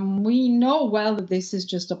 We know well that this is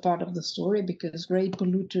just a part of the story because great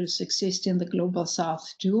polluters exist in the global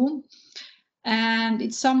south too. And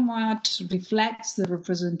it somewhat reflects the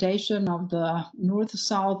representation of the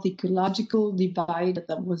north-south ecological divide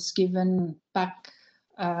that was given back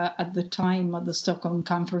at the time of the Stockholm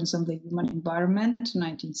Conference on the Human Environment,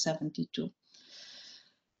 1972.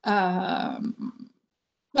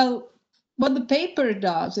 Well, what the paper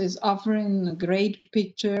does is offering a great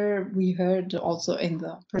picture. We heard also in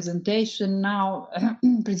the presentation now,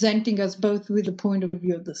 presenting us both with the point of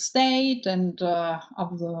view of the state and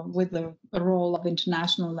with the role of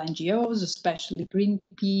international NGOs, especially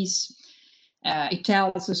Greenpeace. It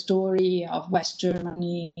tells the story of West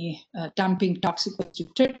Germany dumping toxic waste to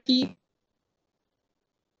Turkey.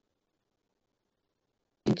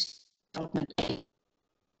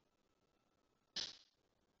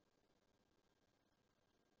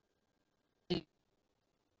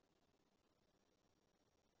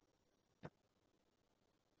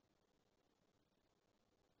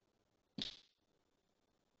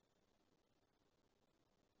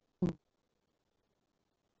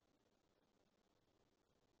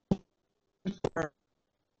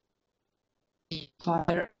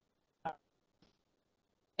 Fire.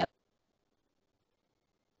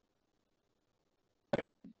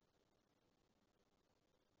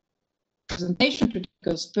 presentation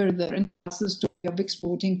goes further and tells the story of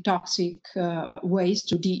exporting toxic waste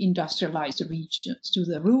to deindustrialized regions, to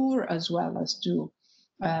the Ruhr as well as to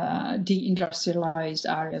deindustrialized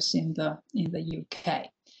areas in the UK.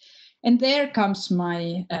 And there comes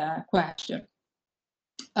my question.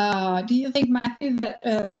 Do you think, Matthew,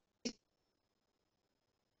 that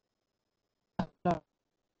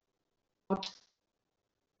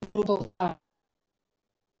global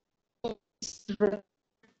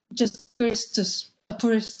just first step,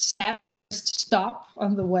 first stop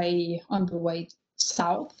on the way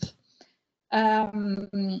south?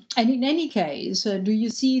 And in any case, do you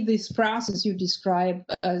see this process you describe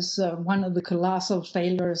as one of the colossal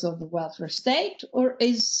failures of the welfare state, or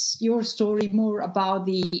is your story more about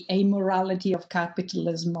the amorality of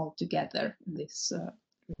capitalism altogether in this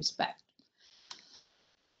respect?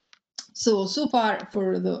 So far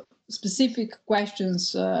for the specific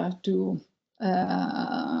questions to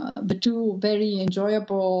the two very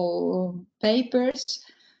enjoyable papers,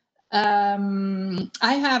 I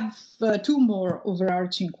have two more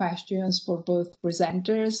overarching questions for both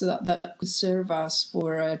presenters that could serve us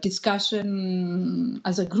for discussion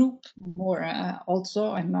as a group more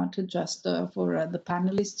also, and not just for the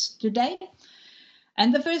panelists today.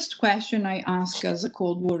 And the first question I ask as a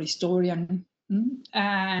Cold War historian,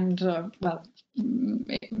 and well,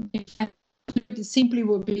 it simply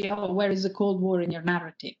would be, oh, where is the Cold War in your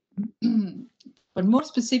narrative? But more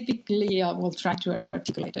specifically, I will try to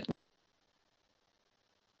articulate it.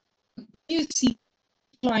 You see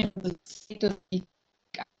the state of the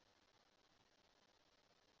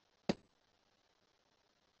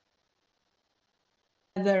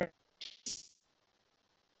other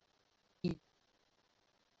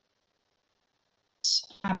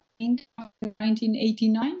happening in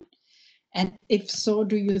 1989, and if so,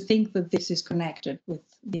 do you think that this is connected with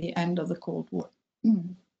the end of the Cold War?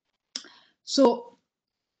 So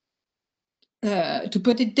to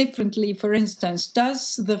put it differently, for instance,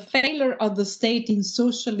 does the failure of the state in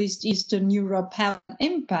socialist Eastern Europe have an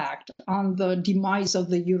impact on the demise of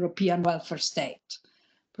the European welfare state?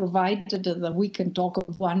 Provided that we can talk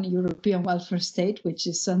of one European welfare state, which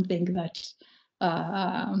is something that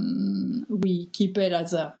we keep it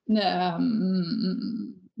as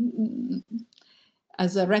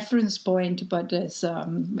a reference point, but it's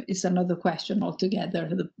another question altogether,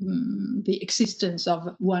 the existence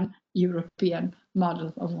of one European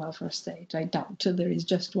model of welfare state. I doubt there is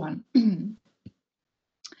just one.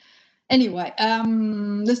 Anyway,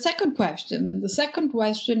 the second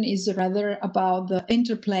question is rather about the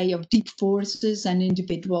interplay of deep forces and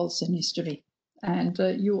individuals in history. And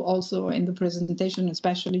you also in the presentation,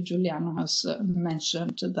 especially Giuliano, has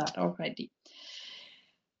mentioned that already.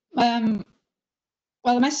 Well,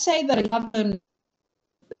 I must say that I love them.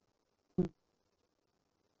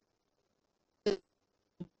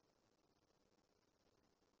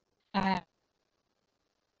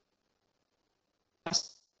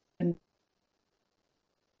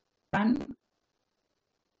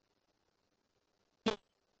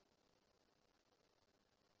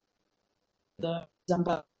 The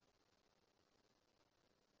Zamba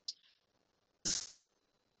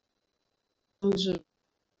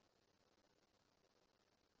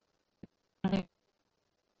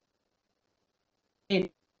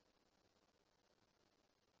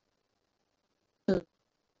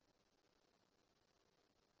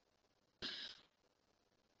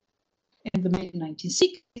in the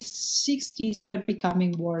mid-1960s were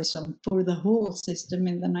becoming worrisome for the whole system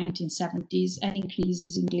in the 1970s and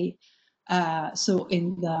increasingly so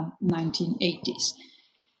in the 1980s.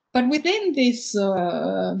 But within this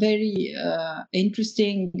very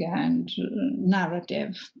interesting and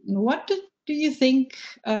narrative, what do you think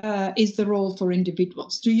is the role for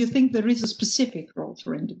individuals? Do you think there is a specific role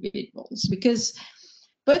for individuals? Because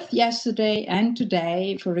both yesterday and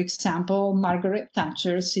today, for example, Margaret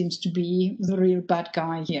Thatcher seems to be the real bad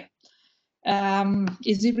guy here.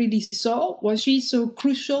 Is it really so? Was she so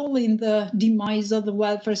crucial in the demise of the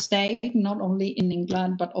welfare state, not only in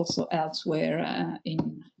England, but also elsewhere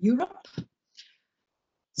in Europe?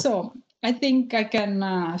 So I think I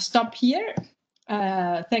can stop here.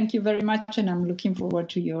 Thank you very much, and I'm looking forward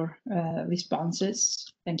to your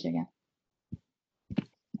responses. Thank you again.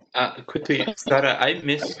 Quickly, Sara, I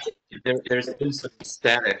missed, there's been some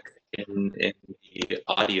static in the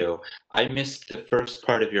audio. I missed the first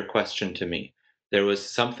part of your question to me. There was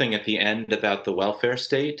something at the end about the welfare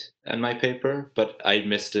state in my paper, but I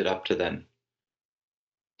missed it up to then.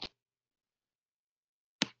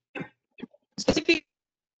 Specific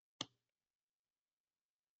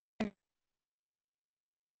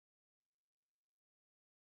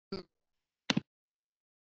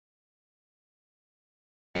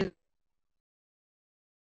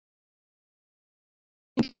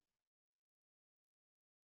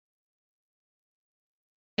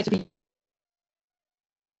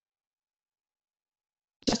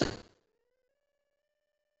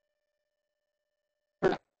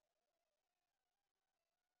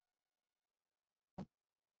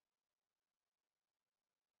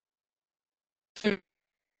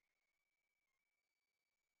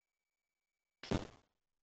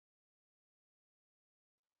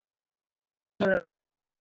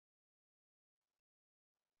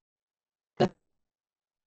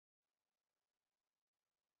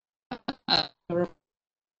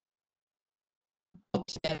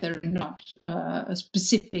Together, not a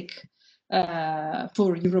specific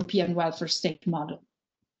for European welfare state model.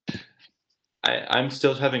 I'm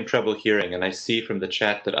still having trouble hearing, and I see from the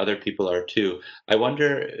chat that other people are too. I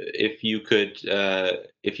wonder if you could,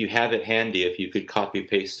 if you have it handy, if you could copy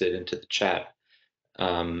paste it into the chat,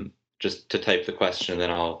 just to type the question, then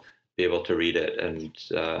I'll be able to read it, and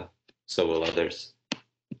so will others.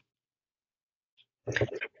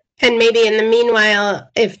 And maybe in the meanwhile,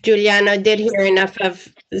 if Giuliano did hear enough of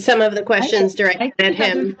some of the questions directed at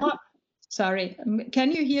him. Sorry,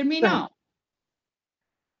 can you hear me now?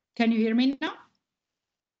 Can you hear me now?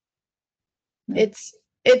 It's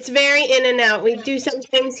very in and out. We do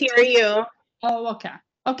sometimes hear you. Oh, okay.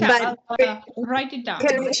 Okay, But I'll write it down.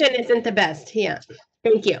 Connection isn't the best. Yeah.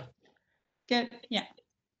 Thank you. Good. Yeah.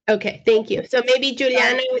 Okay, thank you. So maybe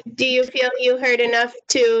Giuliano, do you feel you heard enough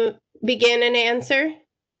to begin an answer?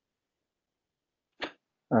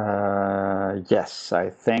 Yes, I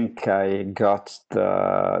think I got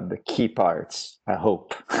the key parts, I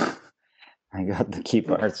hope. I got the key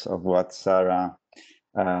parts of what Sara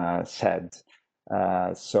said.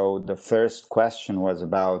 So the first question was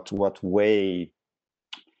about what weight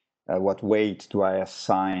do I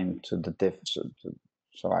assign to the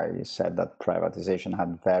so I said that privatization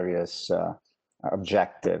had various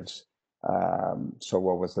objectives. So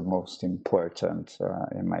what was the most important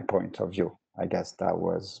in my point of view? I guess that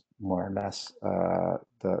was more or less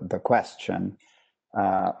the question.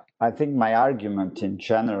 I think my argument in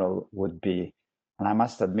general would be, and I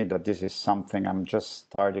must admit that this is something I'm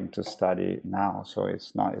just starting to study now, so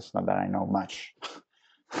it's not that I know much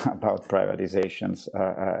about privatizations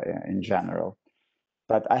in general.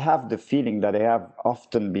 But I have the feeling that they have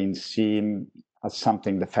often been seen as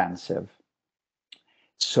something defensive.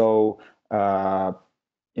 So, there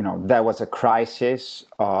was a crisis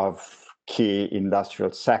of key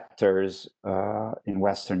industrial sectors in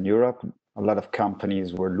Western Europe. A lot of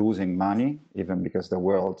companies were losing money, even because the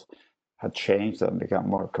world had changed and become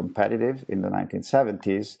more competitive in the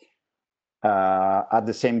 1970s. At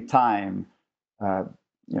the same time,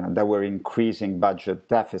 there were increasing budget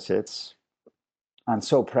deficits. And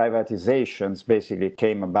so privatizations basically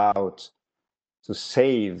came about to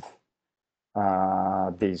save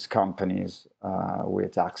these companies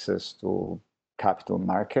with access to capital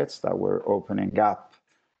markets that were opening up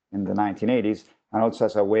in the 1980s, and also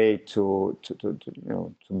as a way to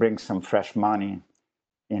bring some fresh money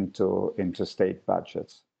into state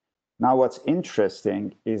budgets. Now, what's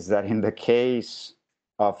interesting is that in the case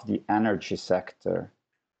of the energy sector,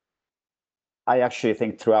 I actually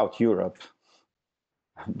think throughout Europe,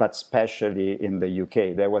 but especially in the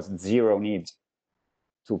UK, there was zero need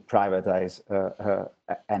to privatize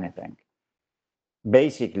anything.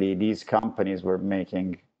 Basically, these companies were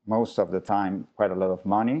making, most of the time, quite a lot of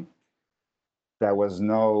money. There was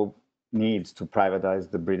no need to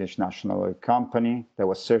privatize the British National Oil Company. There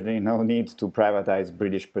was certainly no need to privatize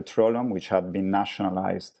British Petroleum, which had been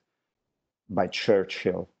nationalized by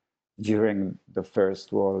Churchill during the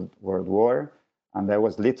First World War. And there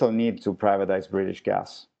was little need to privatize British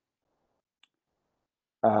gas.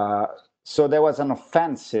 So there was an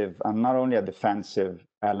offensive and not only a defensive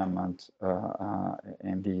element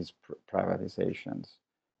in these privatizations.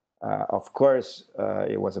 Of course,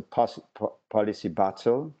 it was a policy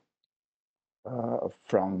battle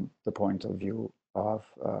from the point of view of,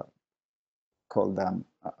 call them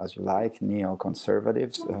as you like,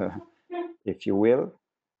 neoconservatives, if you will.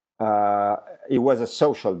 It was a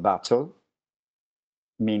social battle,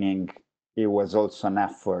 meaning it was also an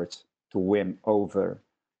effort to win over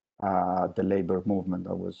the labor movement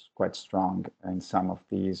that was quite strong in some of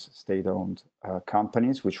these state-owned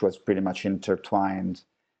companies, which was pretty much intertwined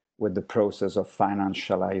with the process of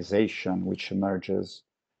financialization, which emerges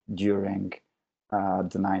during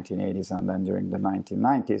the 1980s and then during the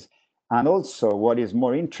 1990s. And also, what is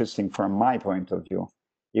more interesting from my point of view,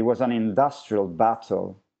 it was an industrial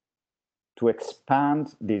battle to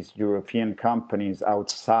expand these European companies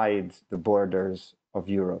outside the borders of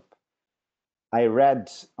Europe. I read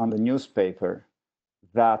on the newspaper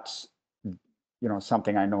that,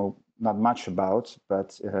 something I know not much about,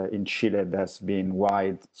 but in Chile there's been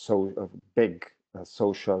big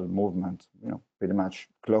social movement, pretty much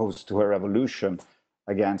close to a revolution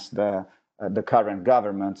against the current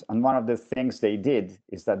government. And one of the things they did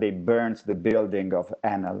is that they burned the building of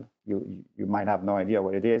Enel. You might have no idea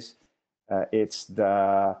what it is. It's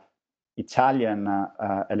the Italian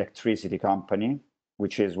electricity company,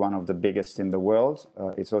 which is one of the biggest in the world.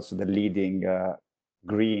 It's also the leading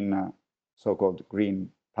green, so-called green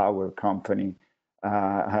power company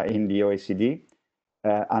in the OECD.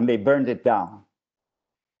 And they burned it down.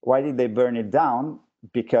 Why did they burn it down?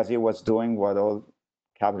 Because it was doing what all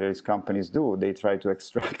capitalist companies do. They try to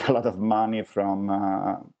extract a lot of money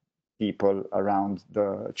from people around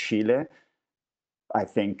the Chile. I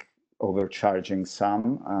think overcharging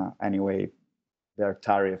some. Anyway, their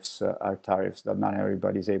tariffs are tariffs that not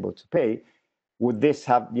everybody is able to pay. Would this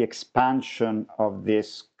have the expansion of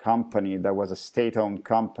this company that was a state-owned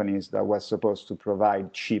company that was supposed to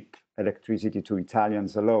provide cheap electricity to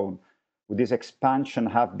Italians alone? Would this expansion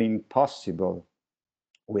have been possible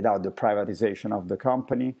without the privatization of the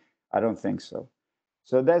company? I don't think so.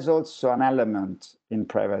 So there's also an element in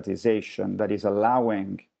privatization that is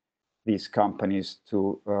allowing these companies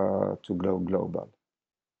to go global.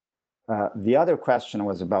 The other question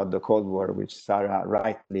was about the Cold War, which Sara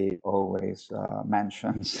rightly always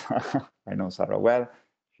mentions. I know Sara well.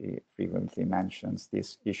 She frequently mentions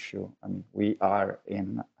this issue. I mean, we are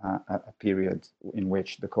in a period in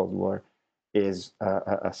which the Cold War is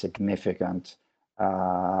a significant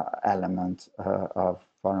element of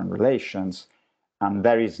foreign relations. And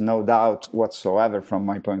there is no doubt whatsoever, from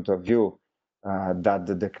my point of view, that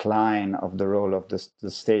the decline of the role of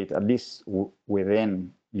the state, at least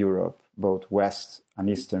within Europe, both West and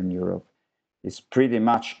Eastern Europe, is pretty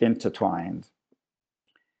much intertwined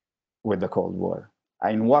with the Cold War.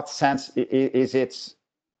 In what sense is it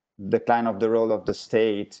decline of the role of the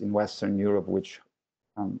state in Western Europe, which,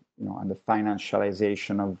 and the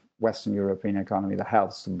financialization of Western European economy that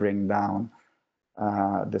helps to bring down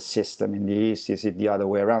the system in the East? Is it the other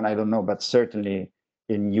way around? I don't know, but certainly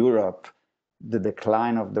in Europe, the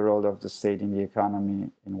decline of the role of the state in the economy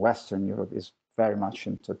in Western Europe is very much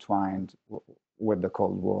intertwined with the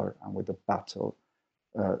Cold War and with the battle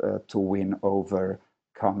to win over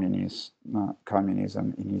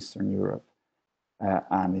communism in Eastern Europe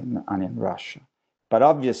and in Russia. But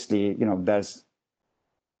obviously,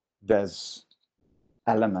 there's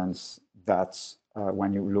elements that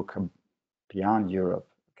when you look beyond Europe,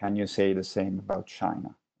 can you say the same about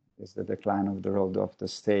China? Is the decline of the role of the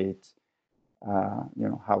state?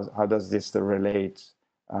 How does this relate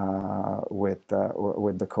with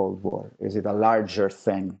the Cold War? Is it a larger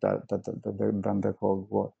thing than the Cold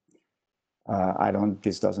War?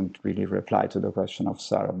 This doesn't really reply to the question of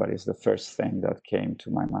Sara, but it's the first thing that came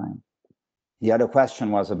to my mind. The other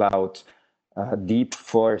question was about deep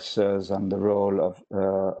forces and the role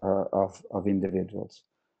of individuals.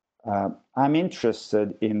 I'm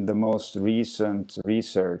interested in the most recent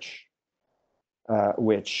research,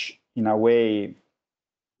 which in a way,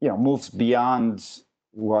 moves beyond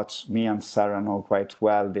what me and Sara know quite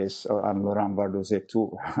well, and Laurent Vardozet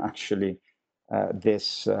too, actually,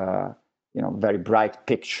 this very bright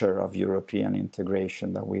picture of European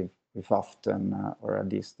integration that we've often, or at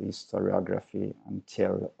least the historiography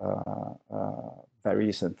until very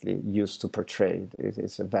recently, used to portray.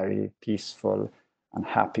 It's a very peaceful and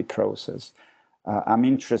happy process. I'm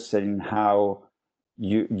interested in how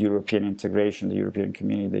European integration, the European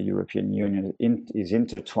community, the European Union is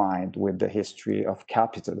intertwined with the history of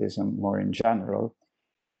capitalism more in general.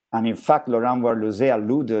 And in fact, Laurent Vardozet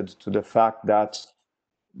alluded to the fact that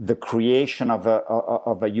the creation of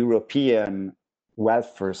a European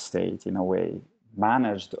welfare state, in a way,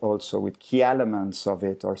 managed also with key elements of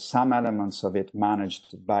it, or some elements of it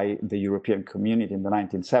managed by the European community in the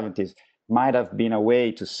 1970s, might have been a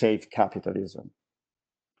way to save capitalism.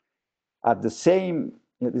 At the same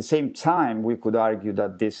time, we could argue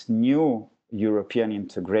that this new European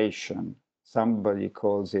integration, somebody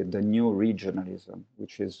calls it the new regionalism,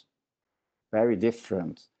 which is very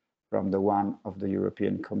different from the one of the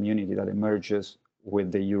European community that emerges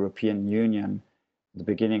with the European Union at the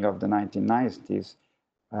beginning of the 1990s,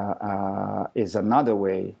 is another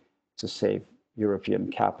way to save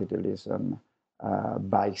European capitalism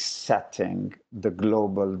by setting the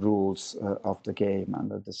global rules of the game,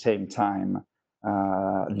 and at the same time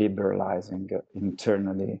liberalizing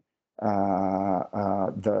internally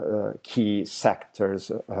the key sectors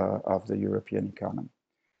of the European economy.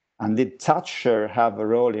 And did Thatcher have a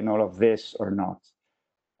role in all of this or not?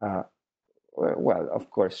 Well, of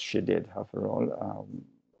course she did have a role.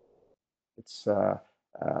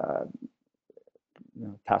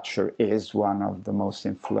 Thatcher is one of the most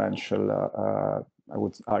influential, I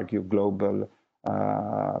would argue, global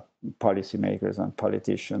policymakers and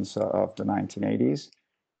politicians of the 1980s.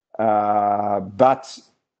 But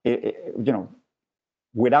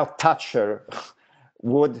without Thatcher,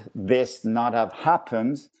 would this not have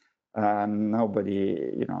happened?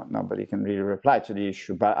 Nobody can really reply to the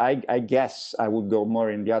issue. But I guess I would go more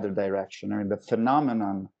in the other direction. I mean, the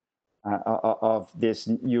phenomenon of this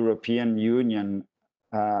European Union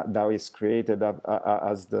that was created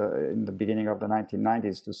in the beginning of the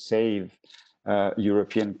 1990s to save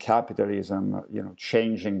European capitalism,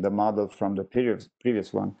 changing the model from the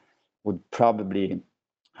previous one, would probably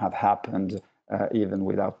have happened even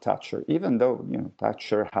without Thatcher, even though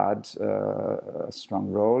Thatcher had a strong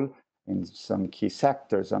role in some key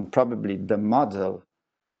sectors, and probably the model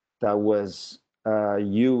that was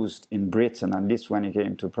used in Britain, at least when it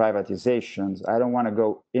came to privatizations, I don't want to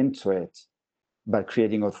go into it, but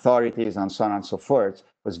creating authorities and so on and so forth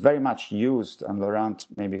was very much used, and Laurent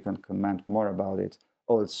maybe can comment more about it,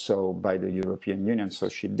 also by the European Union. So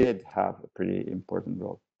she did have a pretty important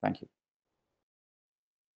role. Thank you.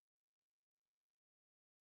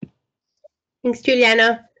 Thanks,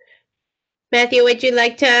 Giuliano. Matthew, would you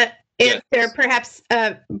like to answer perhaps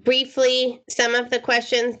briefly some of the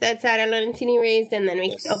questions that Sara Lorenzini raised, and then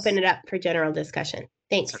we can open it up for general discussion.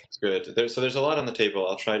 Thanks. That's good. There's a lot on the table.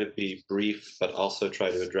 I'll try to be brief, but also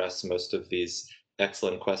try to address most of these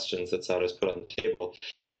excellent questions that Sara's put on the table.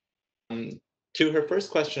 To her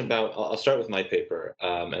first question about, I'll start with my paper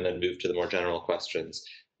and then move to the more general questions.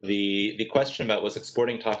 The question about was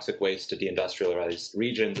exporting toxic waste to deindustrialized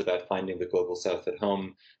regions about finding the global south at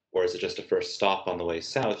home, or is it just a first stop on the way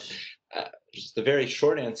south? Just the very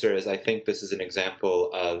short answer is I think this is an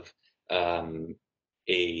example of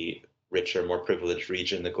a richer, more privileged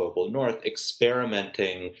region, the global north,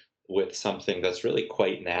 experimenting with something that's really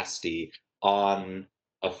quite nasty on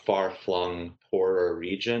a far-flung, poorer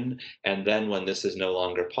region, and then when this is no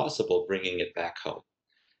longer possible, bringing it back home.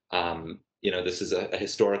 This is a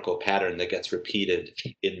historical pattern that gets repeated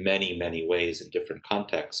in many, many ways in different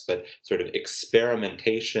contexts, but sort of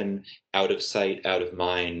experimentation out of sight, out of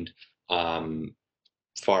mind,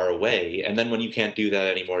 far away, and then when you can't do that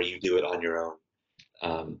anymore, you do it on your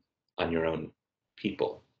own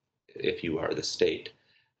people, if you are the state.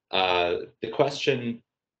 The question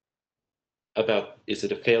about is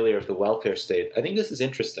it a failure of the welfare state? I think this is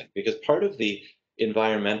interesting because part of the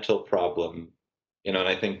environmental problem, and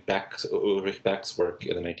I think Ulrich Beck's work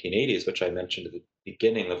in the 1980s, which I mentioned at the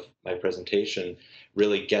beginning of my presentation,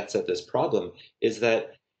 really gets at this problem, is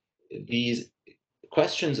that these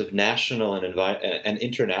questions of national and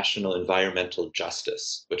international environmental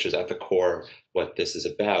justice, which is at the core what this is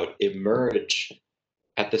about, emerge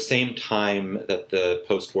at the same time that the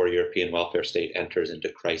post-war European welfare state enters into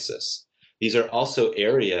crisis. These are also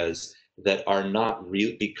areas that are not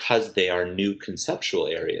real, because they are new conceptual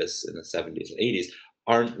areas in the 70s and 80s,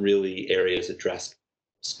 aren't really areas addressed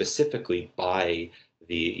specifically by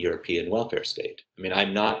the European welfare state. I mean,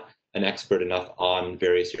 I'm not an expert enough on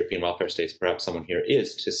various European welfare states, perhaps someone here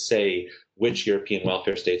is, to say which European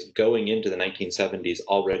welfare states going into the 1970s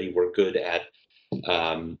already were good at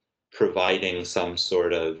providing some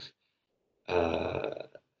sort of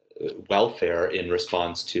welfare in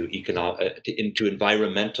response to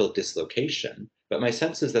environmental dislocation. But my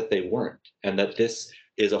sense is that they weren't, and that this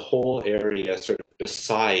is a whole area sort of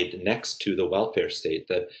beside, next to the welfare state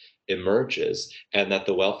that emerges, and that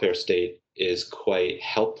the welfare state is quite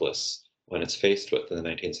helpless when it's faced with in the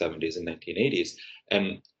 1970s and 1980s.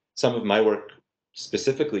 And some of my work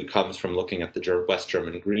specifically comes from looking at the West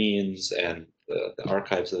German Greens and the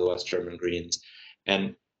archives of the West German Greens.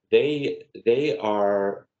 And they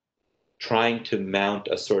are trying to mount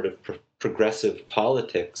a sort of progressive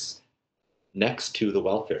politics next to the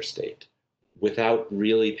welfare state without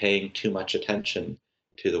really paying too much attention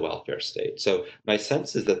to the welfare state. So my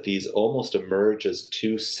sense is that these almost emerge as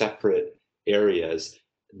two separate areas,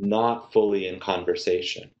 not fully in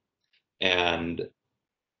conversation. And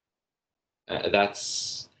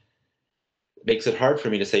that's makes it hard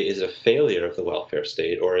for me to say, is it a failure of the welfare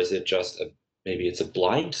state, or is it just maybe it's a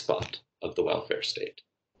blind spot of the welfare state?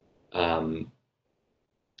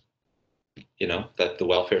 That the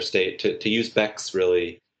welfare state, to use Beck's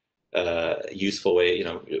really useful way,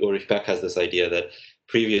 Ulrich Beck has this idea that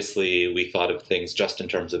previously we thought of things just in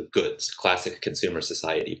terms of goods, classic consumer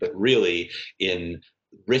society, but really in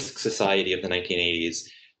risk society of the 1980s,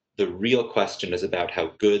 the real question is about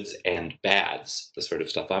how goods and bads, the sort of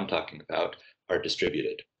stuff I'm talking about, are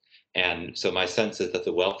distributed. And so my sense is that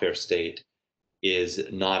the welfare state is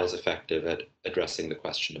not as effective at addressing the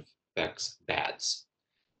question of bads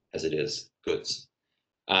as it is goods.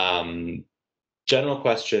 General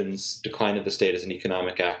questions, decline of the state as an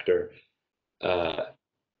economic actor. I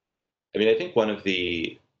mean, I think one of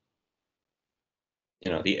the,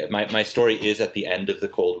 my story is at the end of the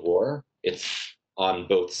Cold War. It's on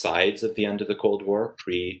both sides of the end of the Cold War,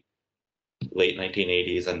 late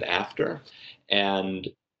 1980s and after. And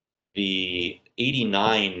the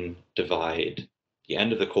 89 divide, the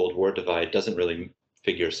end of the Cold War divide, doesn't really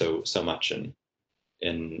figure so much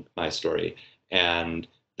in my story. And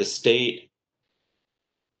the state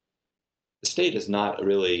is not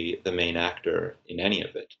really the main actor in any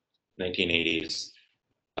of it, 1980s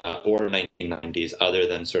or 1990s, other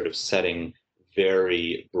than sort of setting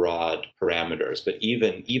very broad parameters. But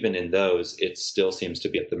even in those, it still seems to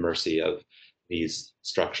be at the mercy of these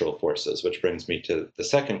structural forces, which brings me to the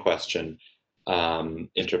second question,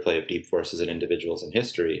 interplay of deep forces and individuals in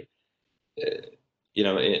history.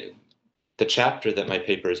 The chapter that my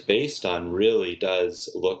paper is based on really does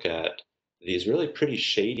look at these really pretty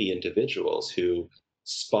shady individuals who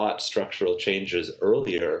spot structural changes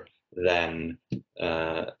earlier than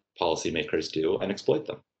policymakers do and exploit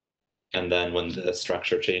them. And then when the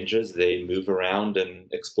structure changes, they move around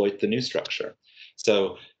and exploit the new structure.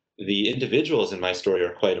 So the individuals in my story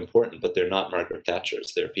are quite important, but they're not Margaret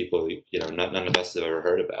Thatchers. They're people, none of us have ever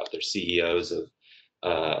heard about. They're CEOs of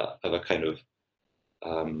a kind of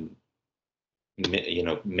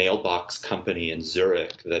mailbox company in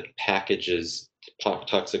Zurich that packages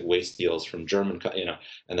toxic waste deals from German,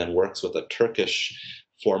 and then works with a Turkish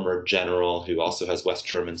former general who also has West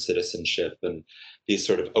German citizenship, and these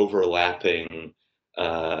sort of overlapping,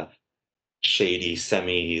 shady,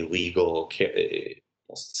 semi-legal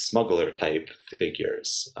smuggler type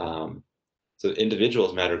figures. So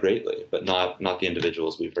individuals matter greatly, but not the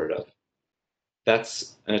individuals we've heard of.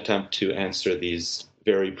 That's an attempt to answer these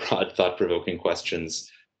very broad, thought-provoking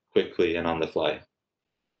questions quickly and on the fly.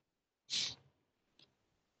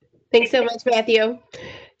 Thanks so much, Matthew.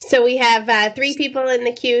 So we have 3 people in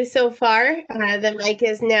the queue so far. The mic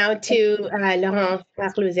is now to Laurent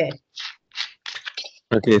Arlouzet.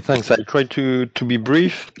 Okay, thanks. I'll try to be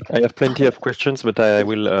brief. I have plenty of questions, but I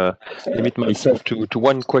will limit myself to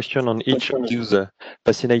one question on each of these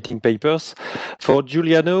fascinating papers. For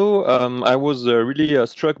Giuliano, I was really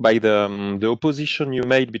struck by the opposition you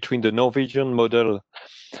made between the Norwegian model,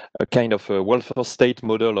 a kind of a welfare state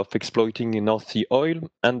model of exploiting North Sea oil,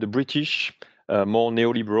 and the British more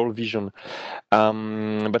neoliberal vision.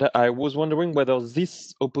 But I was wondering whether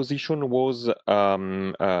this opposition was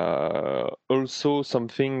also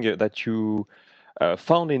something that you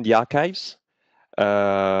found in the archives,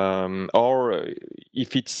 or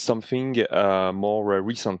if it's something more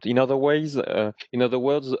recent. In other words,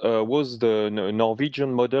 was the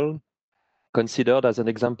Norwegian model considered as an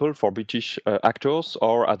example for British actors,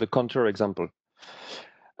 or as a counter-example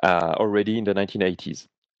already in the 1980s?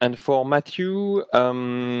 And for Matthew,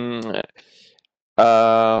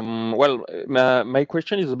 well, my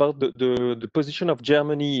question is about the position of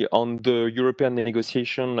Germany on the European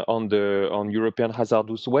negotiation on European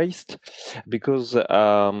hazardous waste, because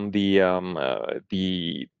the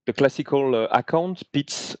classical account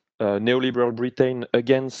pits neoliberal Britain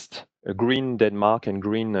against green Denmark and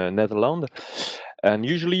green Netherlands. And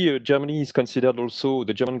usually Germany is considered also,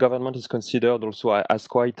 the German government is considered also as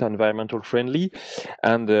quite environmental friendly.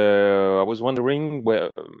 And I was wondering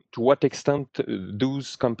to what extent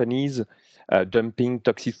those companies dumping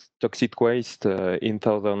toxic waste in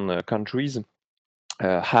southern countries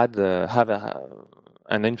have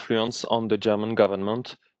an influence on the German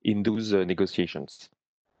government in those negotiations.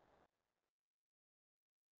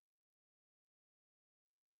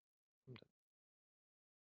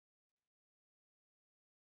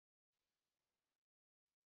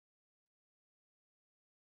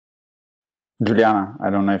 Giuliana,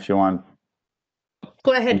 I don't know if you want.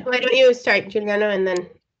 Go ahead. Why don't you start, Giuliano, and then.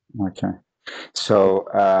 Okay. So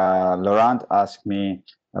Laurent asked me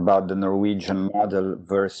about the Norwegian model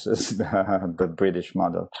versus the British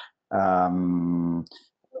model.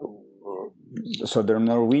 So the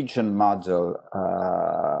Norwegian model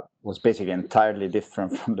was basically entirely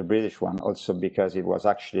different from the British one, also because it was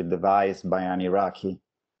actually devised by an Iraqi.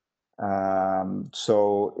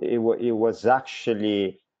 So it was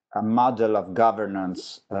actually a model of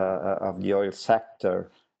governance of the oil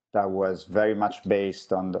sector that was very much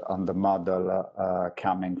based on the model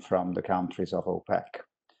coming from the countries of OPEC,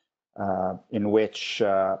 in which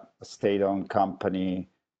a state-owned company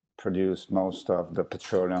produced most of the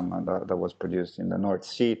petroleum that was produced in the North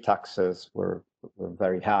Sea. Taxes were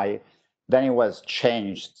very high. Then it was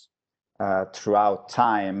changed throughout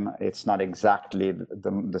time, it's not exactly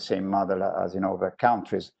the same model as in other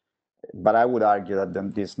countries. But I would argue that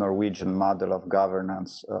this Norwegian model of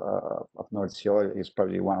governance of North Sea oil is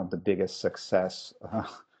probably one of the biggest success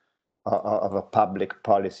of a public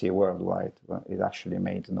policy worldwide. It actually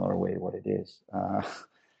made Norway what it is.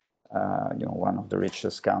 One of the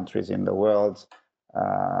richest countries in the world.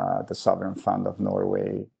 The sovereign fund of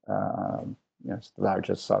Norway, it's the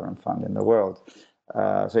largest sovereign fund in the world.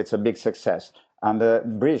 So it's a big success. And the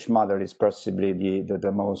British model is possibly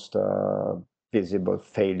the most visible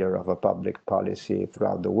failure of a public policy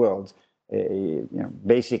throughout the world.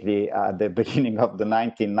 Basically, at the beginning of the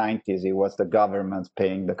 1990s, it was the government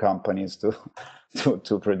paying the companies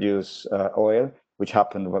to produce oil, which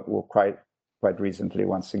happened quite recently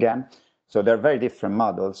once again. So they're very different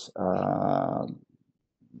models, but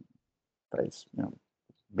it's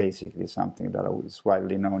basically something that is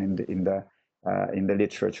widely known in the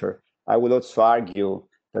literature. I would also argue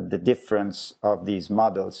that the difference of these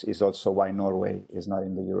models is also why Norway is not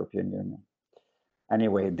in the European Union.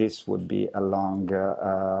 Anyway, this would be a long,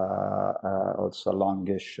 also a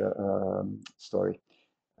longish story.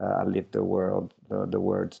 I'll leave the word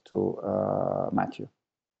to Matthew.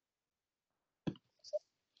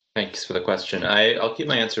 Thanks for the question. I'll keep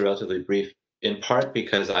my answer relatively brief, in part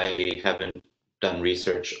because I haven't done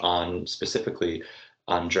research specifically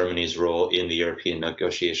on Germany's role in the European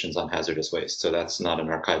negotiations on hazardous waste. So that's not an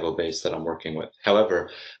archival base that I'm working with. However,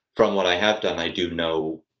 from what I have done, I do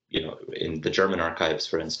know, in the German archives,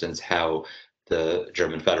 for instance, how the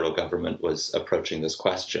German federal government was approaching this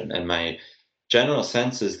question. And my general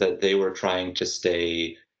sense is that they were trying to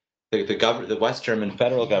stay the West German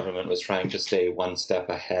federal government was trying to stay one step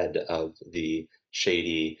ahead of the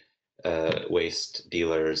shady waste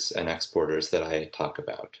dealers and exporters that I talk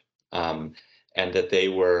about. And that they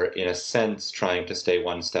were, in a sense, trying to stay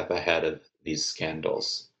one step ahead of these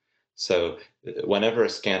scandals. So whenever a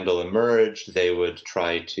scandal emerged, they would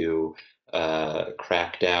try to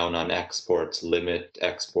crack down on exports, limit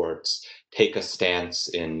exports, take a stance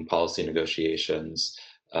in policy negotiations,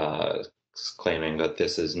 claiming that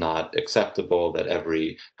this is not acceptable, that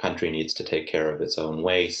every country needs to take care of its own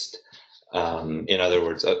waste. In other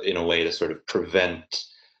words, in a way to sort of prevent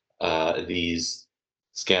these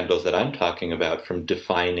scandals that I'm talking about from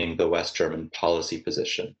defining the West German policy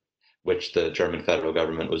position, which the German federal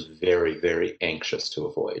government was very, very anxious to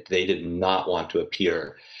avoid. They did not want to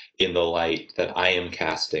appear in the light that I am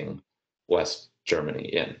casting West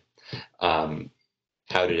Germany in.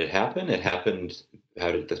 How did it happen? It happened.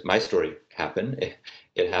 How did my story happen?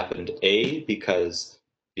 It happened, A, because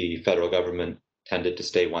the federal government tended to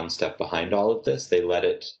stay one step behind all of this. They let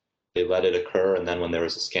it occur, and then when there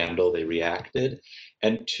was a scandal, they reacted.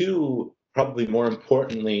 And two, probably more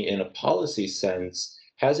importantly, in a policy sense,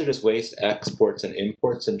 hazardous waste exports and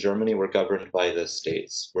imports in Germany were governed by the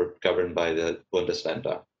states, were governed by the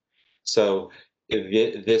Bundesländer. So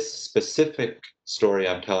this specific story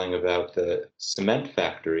I'm telling about the cement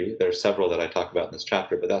factory, there are several that I talk about in this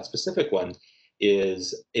chapter, but that specific one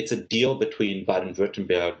it's a deal between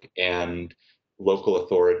Baden-Württemberg and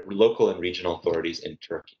local and regional authorities in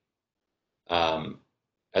Turkey.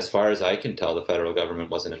 As far as I can tell, the federal government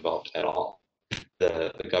wasn't involved at all.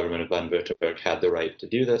 The government of Baden-Württemberg had the right to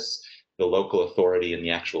do this. The local authority in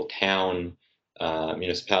the actual town,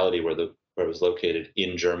 municipality where it was located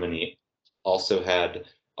in Germany also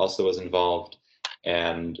was involved,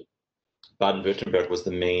 and Baden-Württemberg was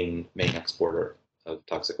the main exporter of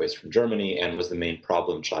toxic waste from Germany and was the main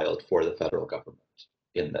problem child for the federal government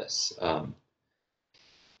in this. So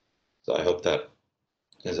I hope that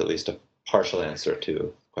is at least a partial answer to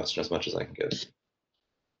the question, as much as I can give.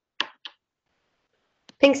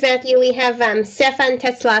 Thanks, Matthew. We have Stefan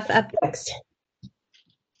Tetzlaff up next.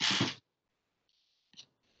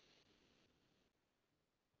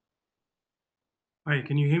 Hi,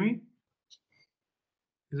 can you hear me?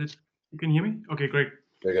 You can hear me? Okay, great.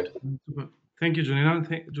 Very good. Super. Thank you,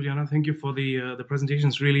 Giuliano. Thank you for the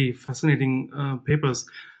presentations. Really fascinating papers.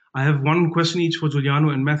 I have one question each for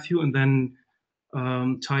Giuliano and Matthew, and then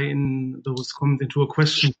tie in those comments into a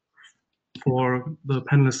question for the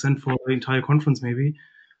panelists and for the entire conference, maybe.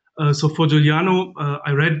 So for Giuliano,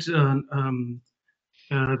 I read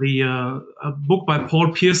a book by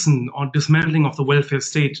Paul Pearson on dismantling of the welfare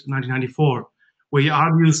state, 1994, where he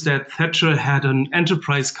argues that Thatcher had an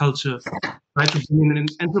enterprise culture, tried to bring an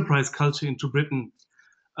enterprise culture into Britain.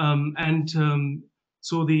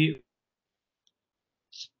 So the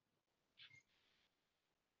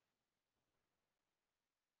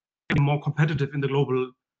more competitive on the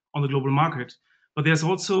global market. But there's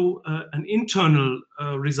also an internal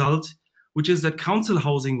result which is that council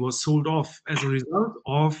housing was sold off as a result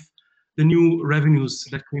of the new revenues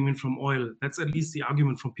that came in from oil. That's at least the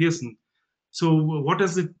argument from Pearson. So what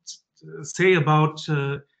does it say about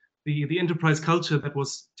the enterprise culture that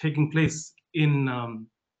was taking place in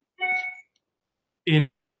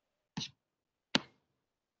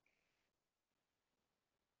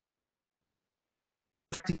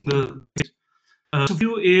the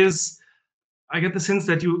view is, I get the sense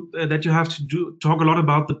that you have to talk a lot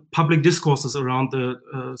about the public discourses around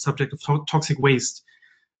the subject of toxic waste.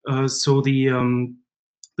 So the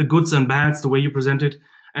goods and bads, the way you present it,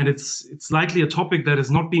 and it's likely a topic that is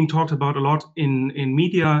not being talked about a lot in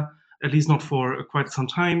media, at least not for quite some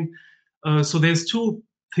time. So there's two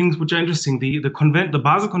things which are interesting. The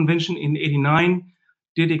Basel Convention in '89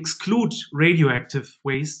 did exclude radioactive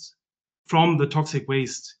waste from the toxic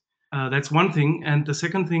waste. That's one thing. And the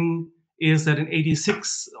second thing is that in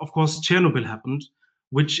 '86, of course, Chernobyl happened,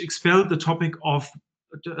 which expelled the topic of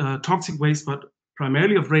toxic waste, but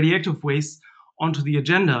primarily of radioactive waste, onto the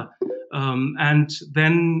agenda, and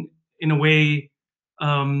then, in a way,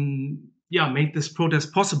 made this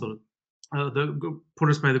protest possible, the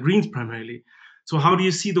protest by the Greens primarily. So how do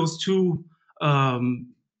you see those two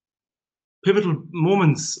pivotal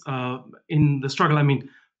moments in the struggle? I mean,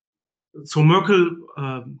 so Merkel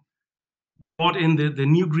brought in the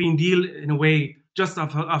new Green Deal in a way just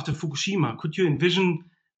after Fukushima. Could you envision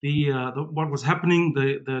what was happening,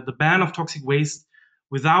 the ban of toxic waste,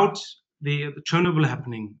 without the Chernobyl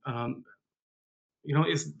happening?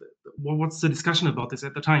 What's the discussion about this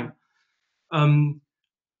at the time?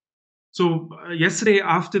 So yesterday,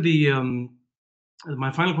 after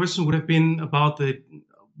my final question would have been about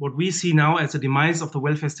what we see now as the demise of the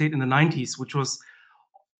welfare state in the 90s, which is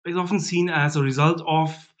often seen as a result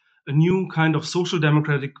of a new kind of social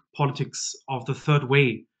democratic politics of the third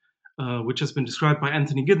way, which has been described by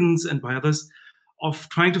Anthony Giddens and by others, of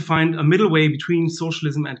trying to find a middle way between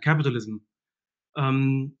socialism and capitalism.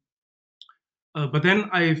 But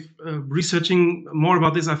then researching more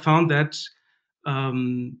about this, I found that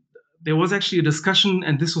there was actually a discussion,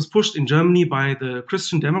 and this was pushed in Germany by the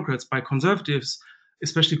Christian Democrats, by conservatives,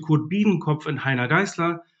 especially Kurt Biedenkopf and Heiner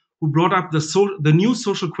Geisler, who brought up the new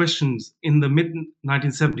social questions in the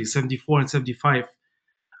mid-1970s, 74 and 75,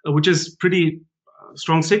 which is pretty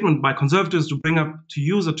strong statement by conservatives to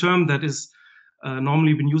use a term that is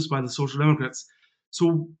normally been used by the Social Democrats.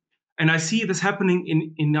 So, and I see this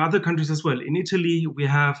happening in other countries as well. In Italy, we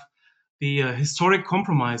have the historic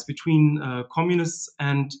compromise between communists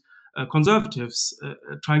and conservatives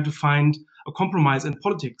trying to find a compromise in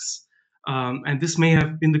politics. And this may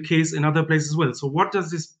have been the case in other places as well. So what does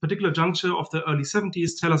this particular juncture of the early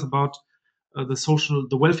 70s tell us about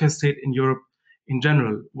the welfare state in Europe in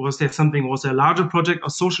general? Was there a larger project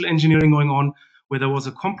of social engineering going on where there was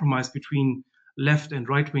a compromise between left and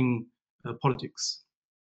right-wing politics?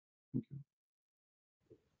 Thank you.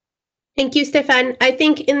 Thank you, Stefan. I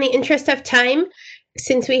think in the interest of time,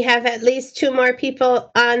 since we have at least two more people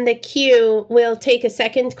on the queue, we'll take a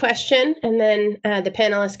second question, and then the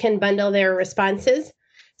panelists can bundle their responses.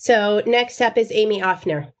 So next up is Amy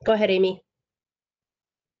Offner. Go ahead, Amy.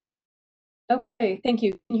 Okay, thank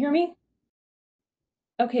you. Can you hear me?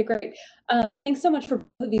 Okay, great. Thanks so much for both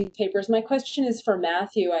of these papers. My question is for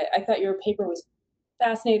Matthew. I thought your paper was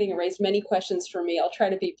fascinating and raised many questions for me. I'll try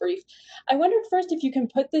to be brief. I wondered first if you can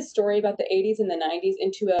put this story about the 80s and the 90s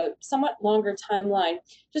into a somewhat longer timeline,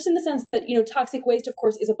 just in the sense that, toxic waste, of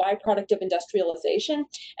course, is a byproduct of industrialization.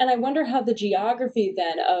 And I wonder how the geography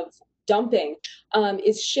then of dumping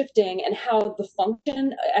is shifting, and how the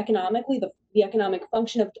function economically, the economic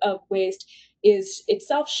function of waste is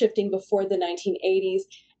itself shifting before the 1980s,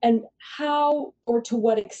 and how or to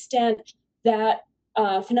what extent that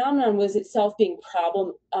phenomenon was itself being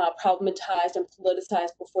problematized and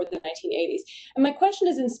politicized before the 1980s. And my question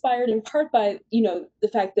is inspired in part by, the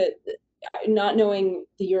fact that, not knowing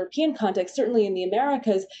the European context, certainly in the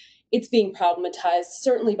Americas, it's being problematized,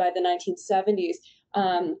 certainly by the 1970s.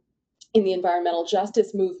 In the environmental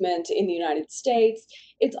justice movement in the United States.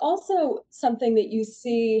 It's also something that you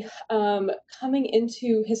see coming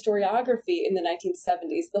into historiography in the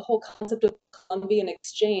 1970s. The whole concept of Columbian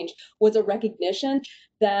exchange was a recognition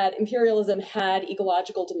that imperialism had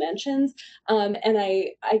ecological dimensions. And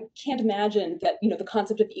I can't imagine that, the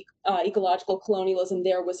concept of ecological colonialism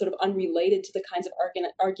there was sort of unrelated to the kinds of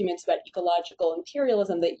arguments about ecological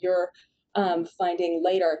imperialism that you're finding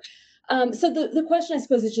later. So the question, I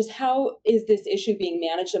suppose, is just how is this issue being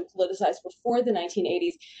managed and politicized before the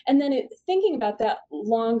 1980s? And then thinking about that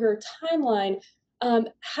longer timeline,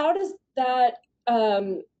 how does that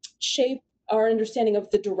shape our understanding of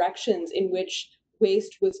the directions in which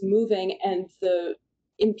waste was moving and the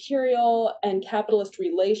imperial and capitalist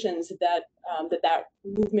relations that that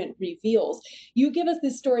movement reveals. You give us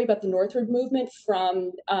this story about the northward movement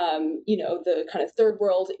from the kind of third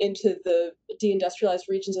world into the deindustrialized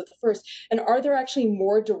regions of the first. And are there actually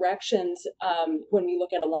more directions when we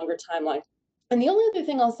look at a longer timeline? And the only other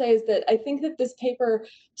thing I'll say is that I think that this paper,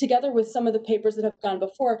 together with some of the papers that have gone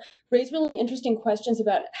before, raise really interesting questions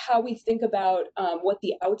about how we think about what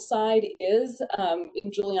the outside is. In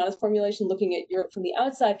Giuliano's formulation, looking at Europe from the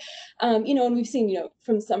outside, and we've seen,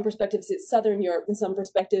 from some perspectives it's Southern Europe, in some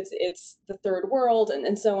perspectives it's the third world,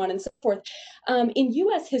 and so on and so forth. In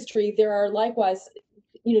U.S. history, there are likewise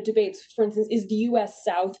debates. For instance, is the U.S.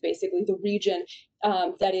 South basically the region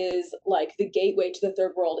that is like the gateway to the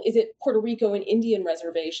third world? Is it Puerto Rico and Indian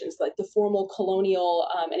reservations, like the formal colonial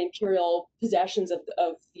and imperial possessions of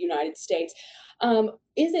the United States?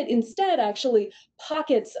 Is it instead actually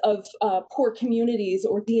pockets of poor communities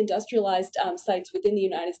or deindustrialized sites within the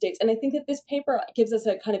United States? And I think that this paper gives us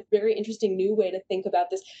a kind of very interesting new way to think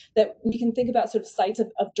about this, that we can think about sort of sites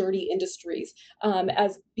of dirty industries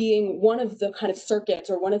as being one of the kind of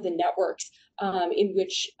circuits or one of the networks in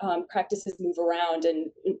which practices move around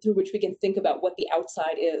and through which we can think about what the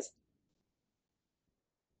outside is.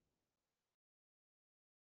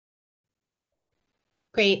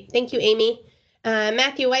 Great, thank you, Amy.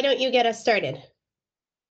 Matthew, why don't you get us started?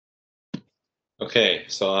 Okay,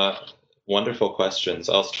 so wonderful questions.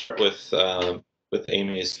 I'll start with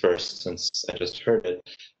Amy's first, since I just heard it.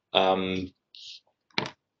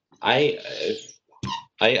 I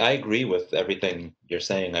agree with everything you're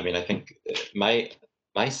saying. I mean, I think my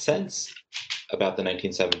sense about the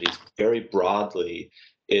 1970s very broadly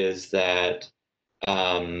is that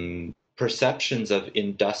perceptions of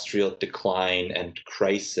industrial decline and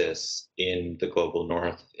crisis in the global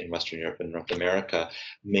north, in Western Europe and North America,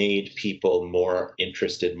 made people more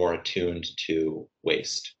interested, more attuned to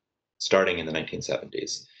waste, starting in the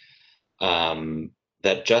 1970s.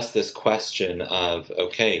 That just this question of,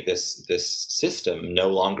 okay, this system no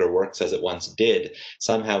longer works as it once did,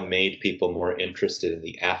 somehow made people more interested in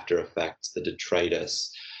the after effects, the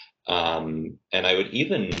detritus. And I would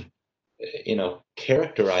even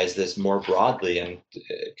characterize this more broadly and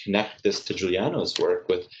connect this to Giuliano's work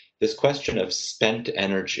with this question of spent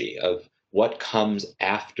energy, of what comes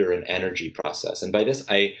after an energy process. And by this,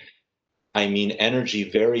 I mean energy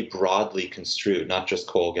very broadly construed, not just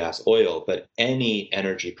coal, gas, oil, but any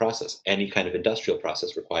energy process, any kind of industrial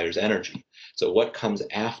process requires energy. So what comes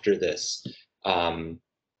after this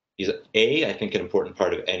is I think an important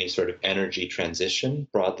part of any sort of energy transition,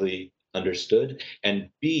 broadly understood, and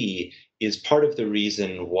B, is part of the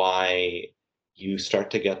reason why you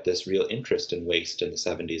start to get this real interest in waste in the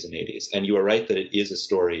 70s and 80s. And you are right that it is a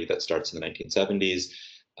story that starts in the 1970s.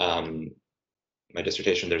 My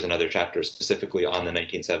dissertation, there's another chapter specifically on the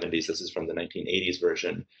 1970s. This is from the 1980s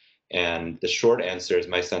version. And the short answer is,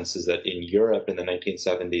 my sense is that in Europe in the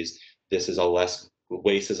 1970s, this is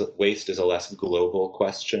waste is a less global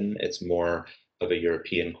question. It's more of a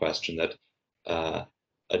European question that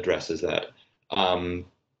addresses that.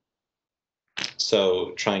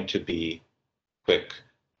 So trying to be quick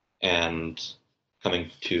and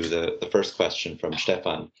coming to the first question from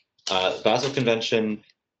Stefan. Basel Convention,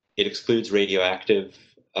 it excludes radioactive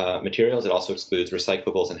materials. It also excludes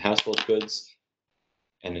recyclables and household goods.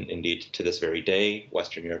 And indeed, to this very day,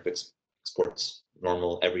 Western Europe exports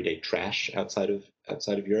normal everyday trash outside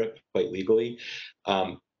of Europe quite legally.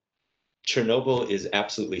 Chernobyl is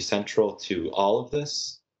absolutely central to all of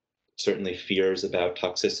this. Certainly fears about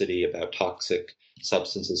toxicity, about toxic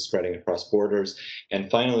substances spreading across borders. And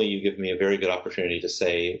finally, you give me a very good opportunity to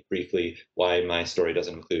say briefly why my story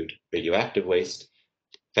doesn't include radioactive waste.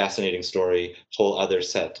 Fascinating story, whole other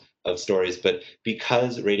set of stories. But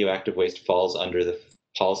because radioactive waste falls under the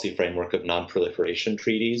policy framework of non-proliferation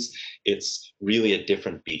treaties, it's really a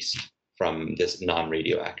different beast from this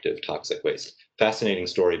non-radioactive toxic waste. Fascinating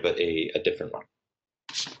story, but a different one.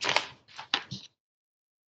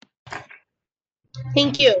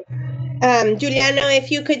 Thank you. Giuliano,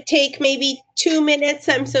 if you could take maybe 2 minutes.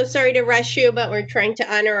 I'm so sorry to rush you, but we're trying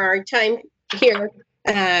to honor our time here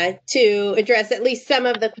to address at least some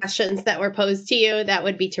of the questions that were posed to you. That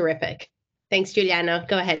would be terrific. Thanks, Giuliano.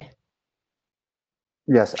 Go ahead.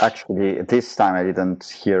 Yes, actually, this time I didn't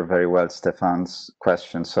hear very well Stefan's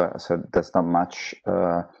question, so there's not much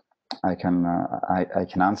I can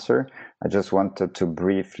answer. I just wanted to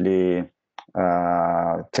briefly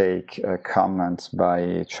take comments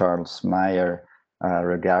by Charles Meyer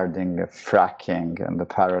regarding fracking and the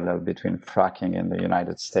parallel between fracking in the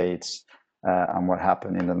United States and what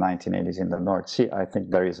happened in the 1980s in the North Sea. I think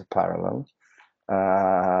there is a parallel.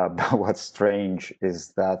 But what's strange is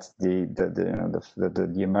that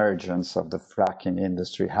the emergence of the fracking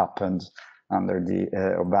industry happened under the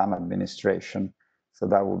Obama administration.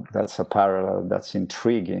 So that's a parallel that's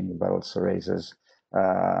intriguing, but also raises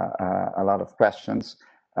a lot of questions.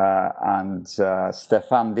 And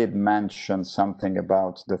Stefan did mention something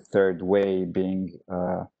about the third way being,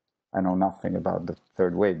 I know nothing about the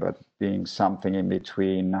third way, but being something in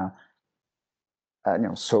between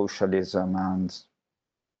socialism and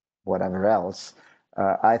whatever else.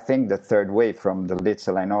 I think the third way, from the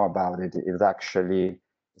little I know about it, is actually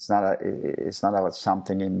it's not about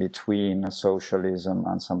something in between socialism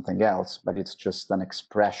and something else, but it's just an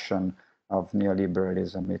expression of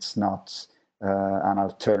neoliberalism. It's not an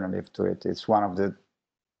alternative to it. It's one of the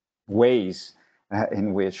ways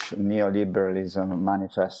in which neoliberalism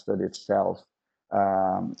manifested itself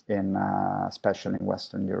especially in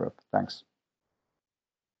Western Europe. Thanks.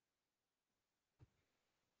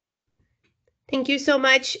 Thank you so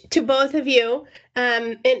much to both of you.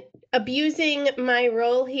 And abusing my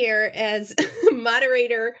role here as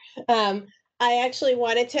moderator, I actually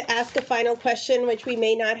wanted to ask a final question, which we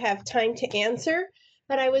may not have time to answer,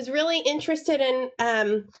 but I was really interested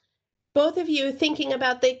in both of you thinking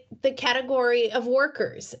about the category of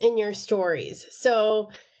workers in your stories. So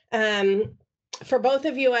for both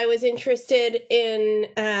of you, I was interested in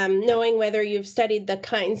knowing whether you've studied the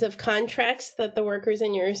kinds of contracts that the workers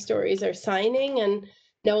in your stories are signing and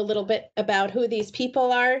know a little bit about who these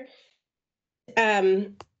people are.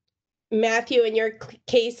 Matthew, in your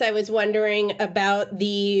case, I was wondering about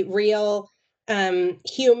the real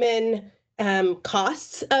human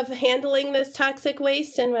costs of handling this toxic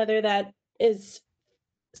waste and whether that is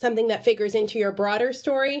something that figures into your broader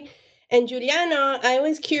story. And Giuliano, I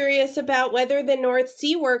was curious about whether the North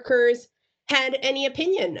Sea workers had any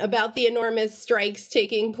opinion about the enormous strikes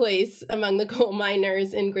taking place among the coal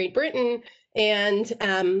miners in Great Britain, and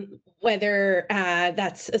whether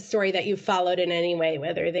that's a story that you followed in any way,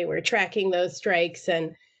 whether they were tracking those strikes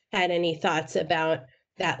and had any thoughts about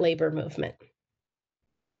that labor movement.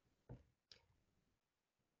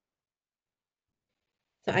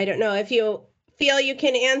 So I don't know if you feel you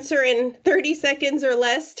can answer in 30 seconds or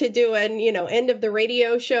less to do an, end of the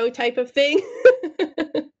radio show type of thing.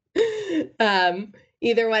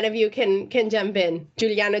 Either one of you can jump in.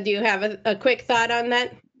 Giuliano, do you have a quick thought on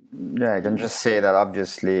that? Yeah, I can just say that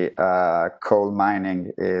obviously coal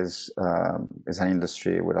mining is an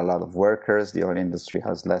industry with a lot of workers. The oil industry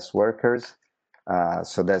has less workers.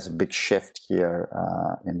 So there's a big shift here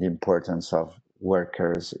in the importance of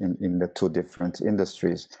workers in the two different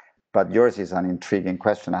industries. But yours is an intriguing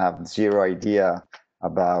question. I have zero idea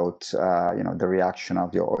about the reaction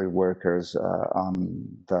of the oil workers on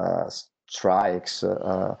the strikes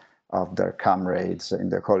of their comrades in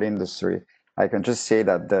the coal industry. I can just say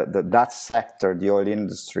that that sector, the oil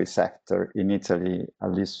industry sector in Italy,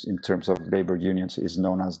 at least in terms of labor unions, is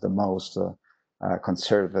known as the most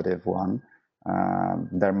conservative one.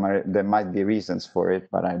 There might be reasons for it,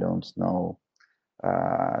 but I don't know.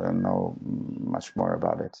 I don't know much more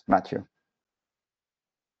about it. Matthew.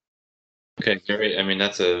 Okay, Gary. I mean,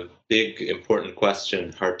 that's a big, important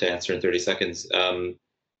question. Hard to answer in 30 seconds.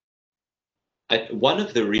 One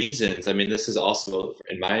of the reasons, I mean, this is also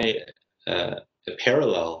in my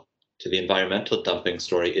parallel to the environmental dumping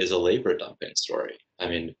story is a labor dumping story. I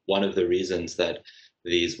mean, one of the reasons that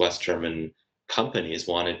these West German companies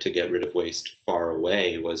wanted to get rid of waste far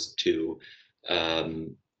away was to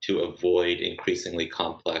avoid increasingly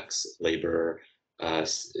complex labor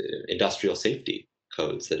industrial safety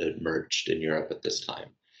codes that had emerged in Europe at this time.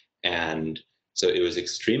 And so it was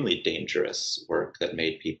extremely dangerous work that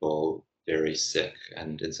made people very sick,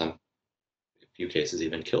 and in some few cases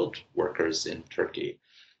even killed workers in Turkey.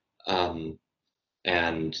 And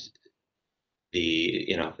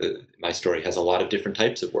my story has a lot of different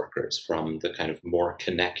types of workers, from the kind of more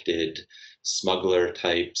connected smuggler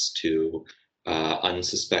types to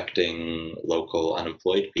unsuspecting local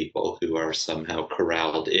unemployed people who are somehow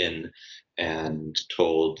corralled in and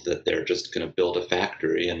told that they're just going to build a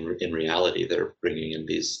factory, and in reality they're bringing in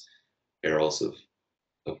these barrels of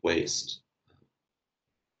waste.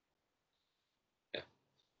 Yeah.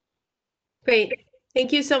 Great.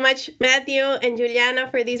 Thank you so much, Matthew and Giuliano,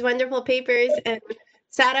 for these wonderful papers, and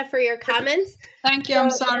Sara for your comments. Thank you.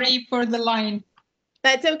 I'm sorry for the line.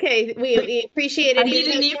 That's okay. We appreciate it. I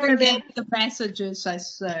didn't even get the messages, so it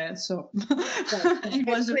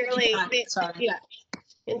was clearly really bad. Sorry. Yeah.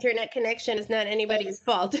 Internet connection is not anybody's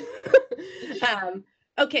fault.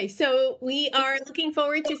 Okay, so we are looking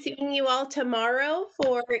forward to seeing you all tomorrow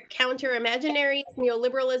for Counter Imaginaries,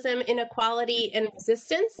 Neoliberalism, Inequality, and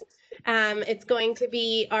Resistance. It's going to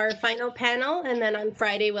be our final panel, and then on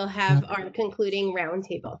Friday we'll have our concluding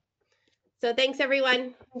roundtable. So thanks,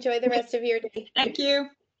 everyone. Enjoy the rest of your day. Thank you.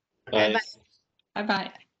 Bye. Bye-bye.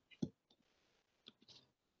 Bye-bye.